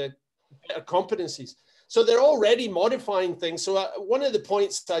got better competencies. So they're already modifying things. So one of the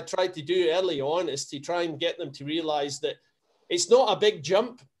points I tried to do early on is to try and get them to realize that it's not a big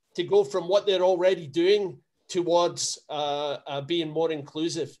jump to go from what they're already doing towards being more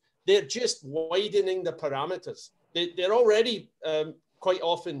inclusive. They're just widening the parameters. They're already quite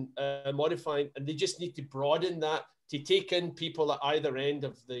often modifying, and they just need to broaden that to take in people at either end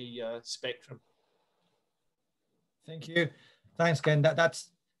of the spectrum. Thank you. Thanks, Ken.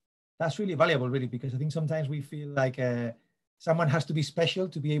 That's really valuable, really, because I think sometimes we feel like someone has to be special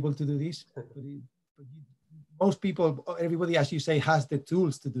to be able to do this. But most people, everybody, as you say, has the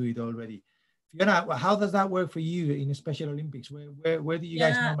tools to do it already. Fiona, how does that work for you in the Special Olympics? Where do you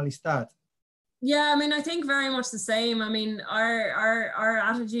guys normally start? Yeah, I mean, I think very much the same. I mean, our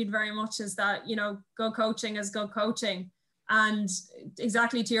attitude very much is that, go coaching is go coaching. And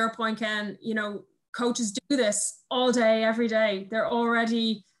exactly to your point, Ken, coaches do this all day, every day. They're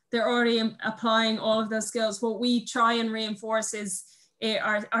already applying all of those skills. What we try and reinforce is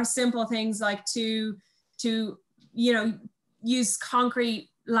are simple things like to use concrete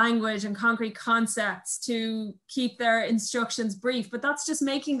language and concrete concepts, to keep their instructions brief. But that's just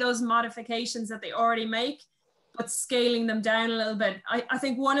making those modifications that they already make, but scaling them down a little bit. I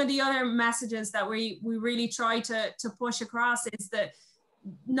think one of the other messages that we really try to push across is that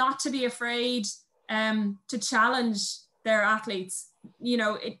not to be afraid to challenge their athletes.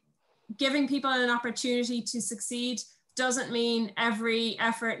 Giving people an opportunity to succeed doesn't mean every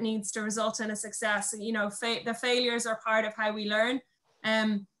effort needs to result in a success. The failures are part of how we learn.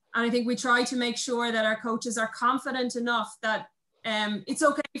 And I think we try to make sure that our coaches are confident enough that it's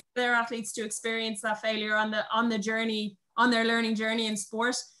okay for their athletes to experience that failure on their learning journey in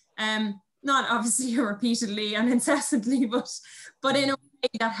sport. not obviously repeatedly and incessantly, but in a way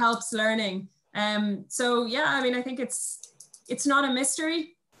that helps learning. So yeah, I mean, I think it's not a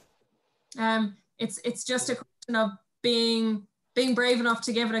mystery. It's just a question of being brave enough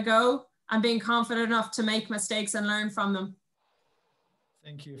to give it a go and being confident enough to make mistakes and learn from them.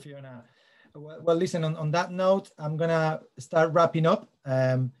 Thank you, Fiona. Well, listen, on that note, I'm gonna start wrapping up.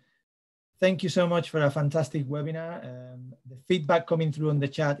 Thank you so much for a fantastic webinar. The feedback coming through on the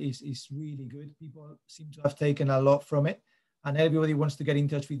chat is really good. People seem to have taken a lot from it, and everybody wants to get in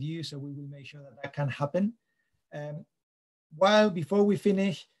touch with you, so we will make sure that can happen. Before we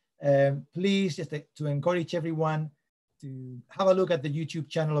finish, please, just to encourage everyone to have a look at the YouTube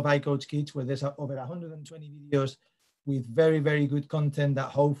channel of iCoachKids, where there's over 120 videos with very, very good content that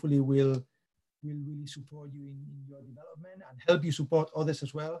hopefully will really support you in your development and help you support others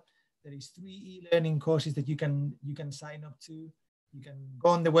as well. There is 3 e-learning courses that you can sign up to. You can go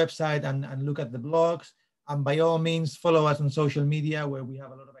on the website and look at the blogs, and by all means follow us on social media, where we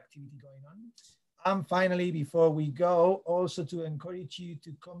have a lot of activity going on. And finally, before we go, also to encourage you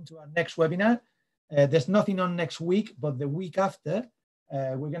to come to our next webinar. There's nothing on next week, but the week after,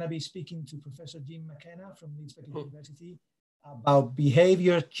 we're going to be speaking to Professor Jim McKenna from Leeds University about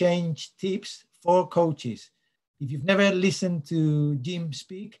behavior change tips for coaches. If you've never listened to Jim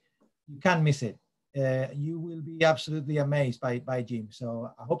speak, you can't miss it. You will be absolutely amazed by Jim.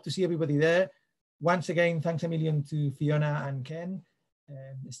 So I hope to see everybody there. Once again, thanks a million to Fiona and Ken.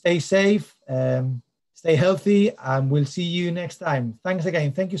 Stay safe, stay healthy, and we'll see you next time. Thanks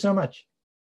again. Thank you so much.